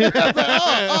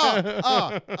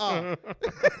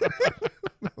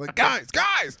 Like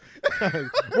guys,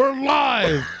 we're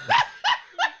live.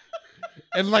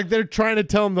 And like they're trying to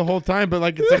tell him the whole time, but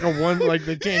like it's like a one, like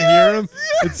they can't hear him.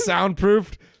 It's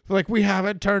soundproofed. Like, we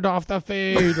haven't turned off the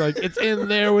feed. Like, it's in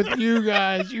there with you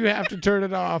guys. You have to turn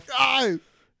it off. Guys,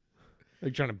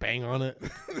 like trying to bang on it.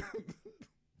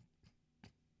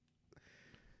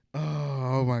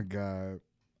 Oh my God.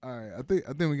 All right, I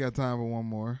think we got time for one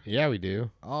more. Yeah, we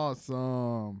do. Awesome.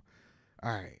 All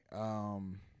right.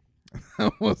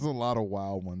 That was a lot of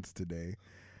wild ones today.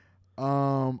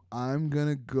 I'm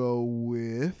gonna go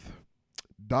with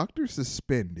doctor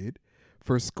suspended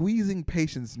for squeezing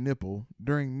patient's nipple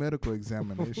during medical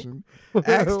examination.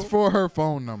 Asked for her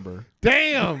phone number.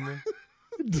 Damn.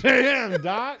 Damn,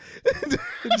 Doc.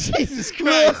 Jesus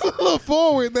Christ. Look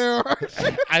forward there.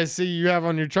 I see you have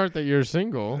on your chart that you're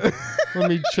single. Let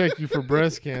me check you for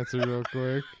breast cancer real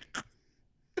quick.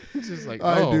 It's just like,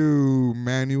 I do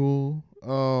manual.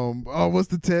 What's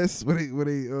the test? What they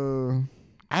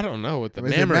I don't know what the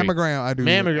mammogram. I do.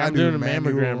 I'm doing a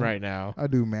mammogram right now. I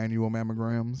do manual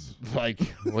mammograms. Like,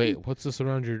 wait, what's this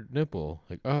around your nipple?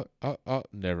 Like,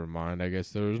 never mind. I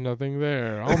guess there was nothing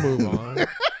there. I'll move on.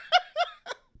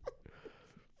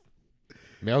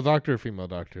 Male doctor or female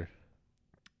doctor?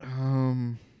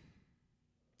 All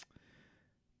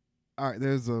right.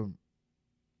 There's a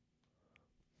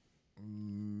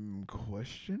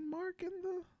question mark in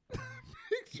the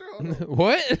picture.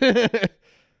 What?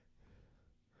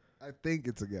 I think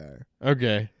it's a guy.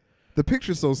 Okay. The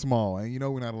picture's so small, and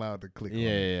we're not allowed to click on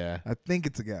it. Yeah. I think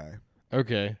it's a guy.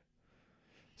 Okay.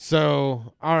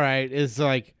 So, all right. It's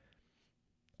like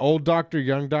old doctor,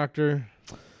 young doctor.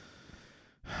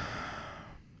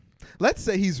 Let's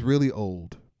say he's really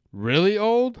old. Really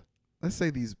old? Let's say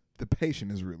the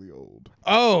patient is really old.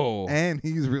 Oh. And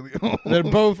he's really old. They're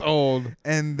both old.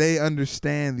 And they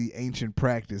understand the ancient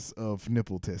practice of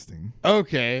nipple testing.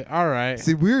 Okay. All right.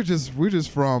 See, we're just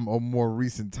from a more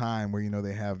recent time where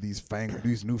they have these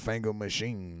newfangled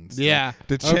machines. Yeah.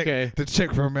 To check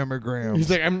for mammograms.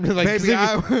 He's like, I'm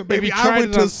like, maybe I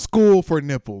went to school for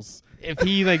nipples. If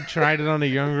he like tried it on a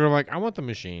young girl, like, I want the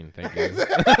machine, thank you.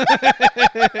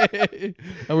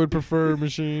 I would prefer a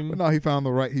machine. But no, he found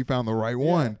the right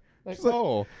one. Like,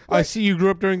 I see you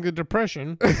grew up during the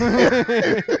Depression.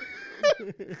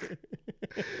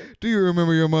 Do you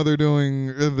remember your mother doing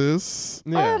this?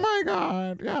 Yeah. Oh my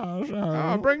God!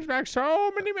 Yeah, it brings back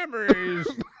so many memories.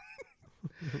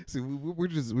 See, we're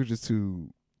just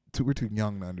too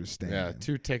young to understand. Yeah,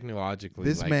 too technologically.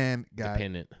 This man got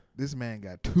dependent. This man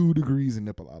got 2 degrees in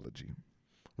nippleology.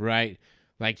 Right,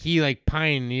 like he like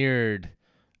pioneered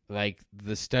like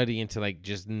the study into like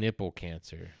just nipple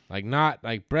cancer, like not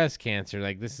like breast cancer.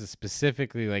 Like this is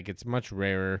specifically like it's much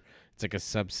rarer. It's like a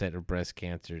subset of breast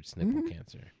cancer. It's nipple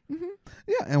cancer. Mm-hmm.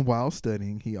 Yeah, and while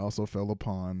studying, he also fell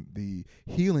upon the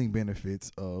healing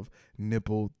benefits of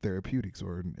nipple therapeutics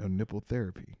or nipple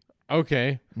therapy.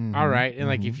 Okay. All right. And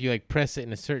like if you like press it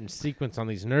in a certain sequence on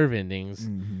these nerve endings,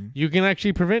 you can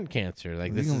actually prevent cancer.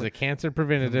 Like this is a cancer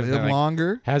preventative live that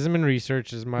longer. Hasn't been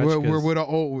researched as much. We're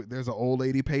with there's an old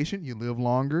lady patient. You live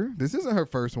longer. This isn't her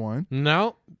first one.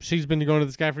 No, she's been going to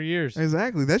this guy for years.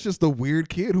 Exactly. That's just the weird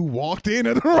kid who walked in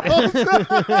at the wrong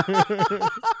time.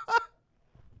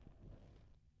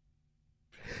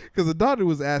 Because the doctor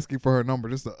was asking for her number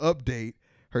just to update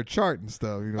her chart and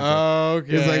stuff, you know. Oh,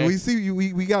 okay. It's like we see you.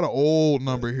 We got an old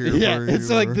number here. Yeah, for it's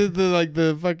like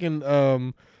the fucking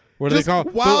what do they call?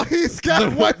 While he's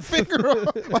got one finger,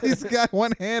 while he's got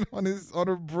one hand on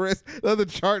her breast, the other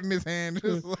chart in his hand.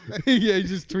 Just like, yeah, he's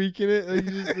just tweaking it. Like,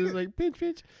 he's like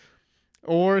pinch.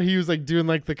 Or he was like doing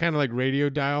like the kind of like radio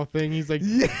dial thing. He's like,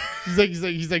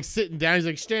 he's like sitting down. He's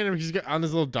like stand up. He's got on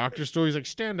his little doctor stool. He's like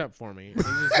stand up for me. He's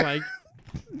just like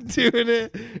doing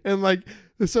it, and like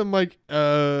some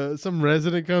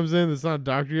resident comes in that's not a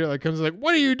doctor yet, like comes in, like,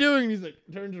 what are you doing? And he's like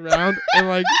turns around and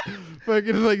like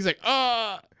fucking like he's like,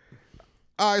 I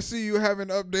see you haven't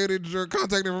updated your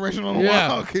contact information on a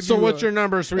while. So what's your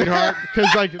number, sweetheart?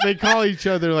 Because like they call each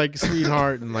other like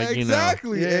sweetheart and like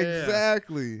exactly.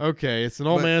 Okay, it's an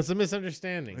old man. It's a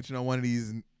misunderstanding. But one of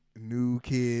these new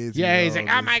kids. Yeah, he's like,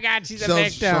 oh my God, she's a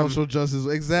victim. Social justice.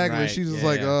 Exactly. Right, she's just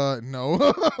like,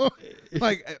 no.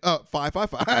 Like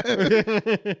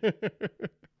 555.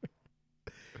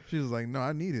 She was like, no,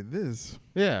 I needed this.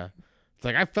 Yeah. It's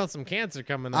like I felt some cancer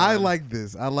coming on. I like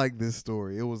this. I like this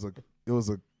story. It was a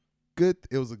good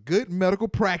medical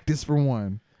practice for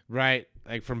one. Right.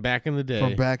 Like from back in the day.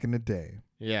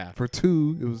 Yeah. For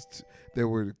two, there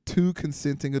were two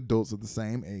consenting adults of the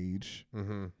same age.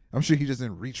 Mm-hmm. I'm sure he just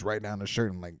didn't reach right down the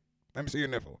shirt and like, let me see your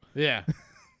nipple. Yeah.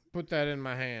 Put that in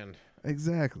my hand.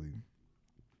 Exactly.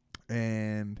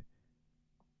 And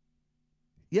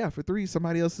yeah, for three,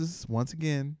 somebody else is once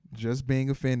again just being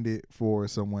offended for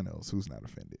someone else who's not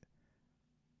offended.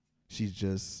 She's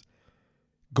just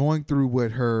going through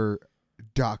what her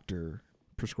doctor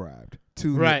prescribed.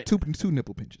 Two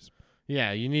nipple pinches.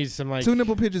 Yeah, you need some like 2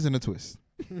 nipple pinches and a twist.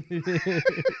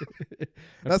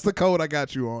 That's the code I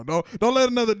got you on. Don't let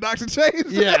another doctor change.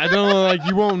 Yeah, I don't know, like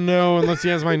you won't know unless he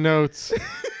has my notes.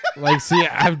 Like, see,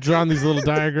 I've drawn these little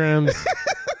diagrams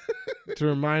to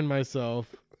remind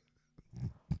myself.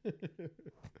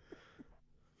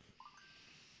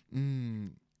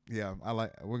 Yeah,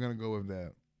 we're gonna go with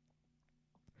that.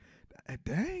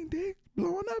 Dang, dick,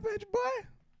 blowing up at you, boy.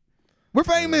 We're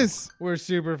famous. We're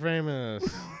super famous.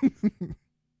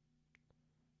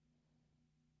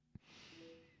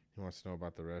 He wants to know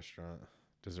about the restaurant.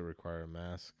 Does it require a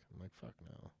mask? I'm like, fuck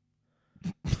no.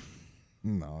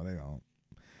 No, they don't.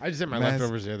 I just ate my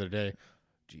leftovers the other day.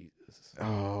 Jesus.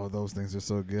 Oh, those things are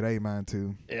so good. I ate mine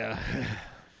too. Yeah.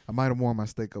 I might have warmed my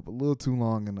steak up a little too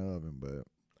long in the oven, but.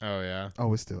 Oh, yeah?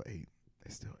 Oh, it's still 8.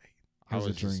 It's still 8. I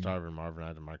was just starving Marvin. I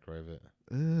had to microwave it.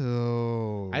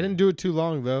 Oh. I didn't do it too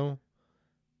long, though.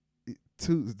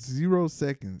 0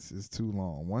 seconds is too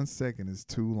long. 1 second is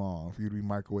too long for you to be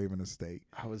microwaving a steak.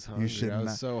 I was hungry. I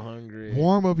was so hungry.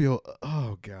 Warm up your.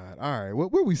 Oh God! All right,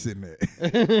 where we sitting at?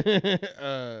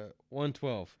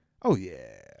 112. Oh yeah,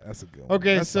 that's a good one.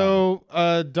 Okay, so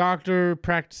doctor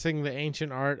practicing the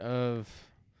ancient art of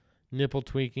nipple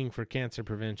tweaking for cancer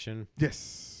prevention.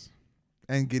 Yes,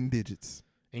 and getting digits.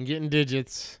 At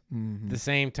the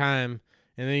same time.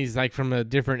 And then he's like from a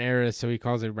different era, so he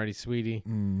calls everybody sweetie.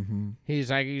 Mm-hmm.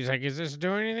 He's like, is this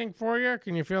doing anything for you?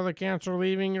 Can you feel the cancer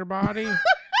leaving your body?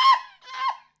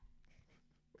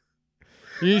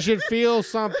 You should feel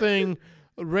something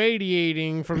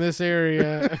radiating from this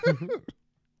area.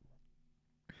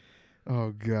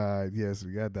 Oh God, yes,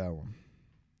 we got that one.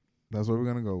 That's what we're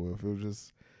gonna go with. It was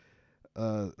just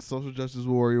social justice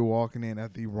warrior walking in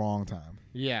at the wrong time.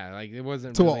 Yeah, like it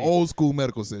wasn't to really, an old school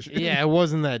medical session. Yeah, it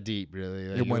wasn't that deep, really.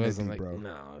 Like, it wasn't that deep, like, bro.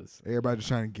 No, everybody just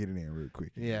trying to get it in real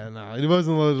quick. Yeah, no, it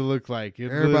wasn't what it looked like.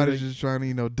 Everybody's just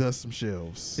trying to, dust some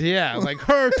shelves. Yeah, like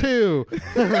her too.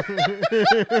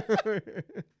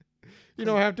 You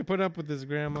don't have to put up with this,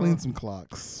 Grandma. Clean some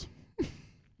clocks.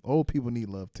 Old people need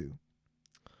love too.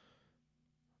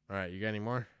 All right, you got any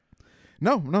more?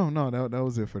 No. That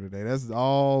was it for today. That's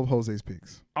all Jose's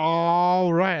picks.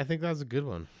 All right, I think that was a good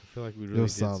one. I feel like we really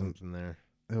did solid. something there.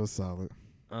 It was solid.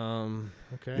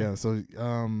 Okay. Yeah. So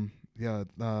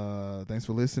Thanks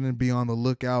for listening. Be on the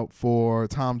lookout for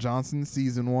Tom Johnson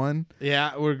season 1.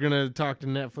 Yeah, we're gonna talk to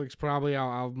Netflix probably.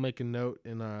 I'll make a note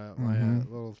in my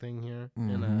little thing here.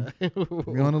 And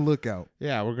be on the lookout.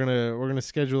 Yeah, we're gonna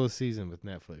schedule a season with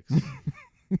Netflix.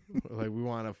 Like we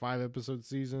want a 5-episode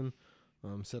season,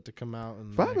 set to come out.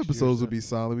 In 5 episodes would be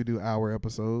solid. We do hour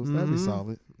episodes. That'd be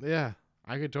solid. Yeah,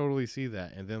 I could totally see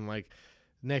that. And then like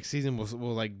next season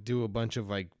we'll like do a bunch of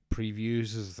like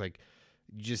previews. It's like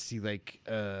you just see like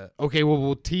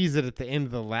we'll tease it at the end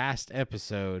of the last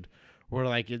episode where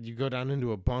like you go down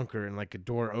into a bunker and like a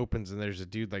door opens and there's a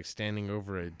dude like standing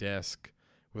over a desk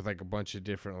with like a bunch of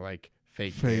different like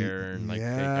fake hair and like fake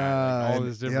eye, like all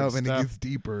this different stuff. And it gets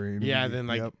deeper. And then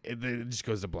like it just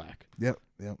goes to black. Yep.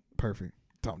 Perfect.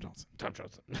 Tom Johnson.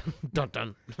 Dun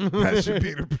dun. That should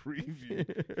be the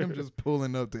preview. Him just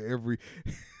pulling up to every,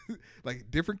 like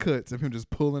different cuts of him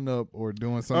just pulling up or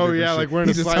doing something. Oh yeah, like wearing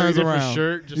a slightly different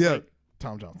shirt. Just like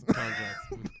Tom Johnson.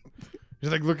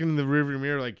 Just like looking in the rearview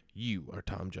mirror, like you are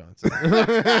Tom Johnson.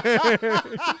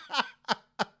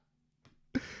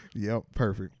 Yep,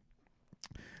 perfect.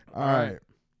 All right.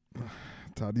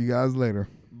 Talk to you guys later.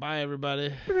 Bye,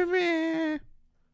 everybody.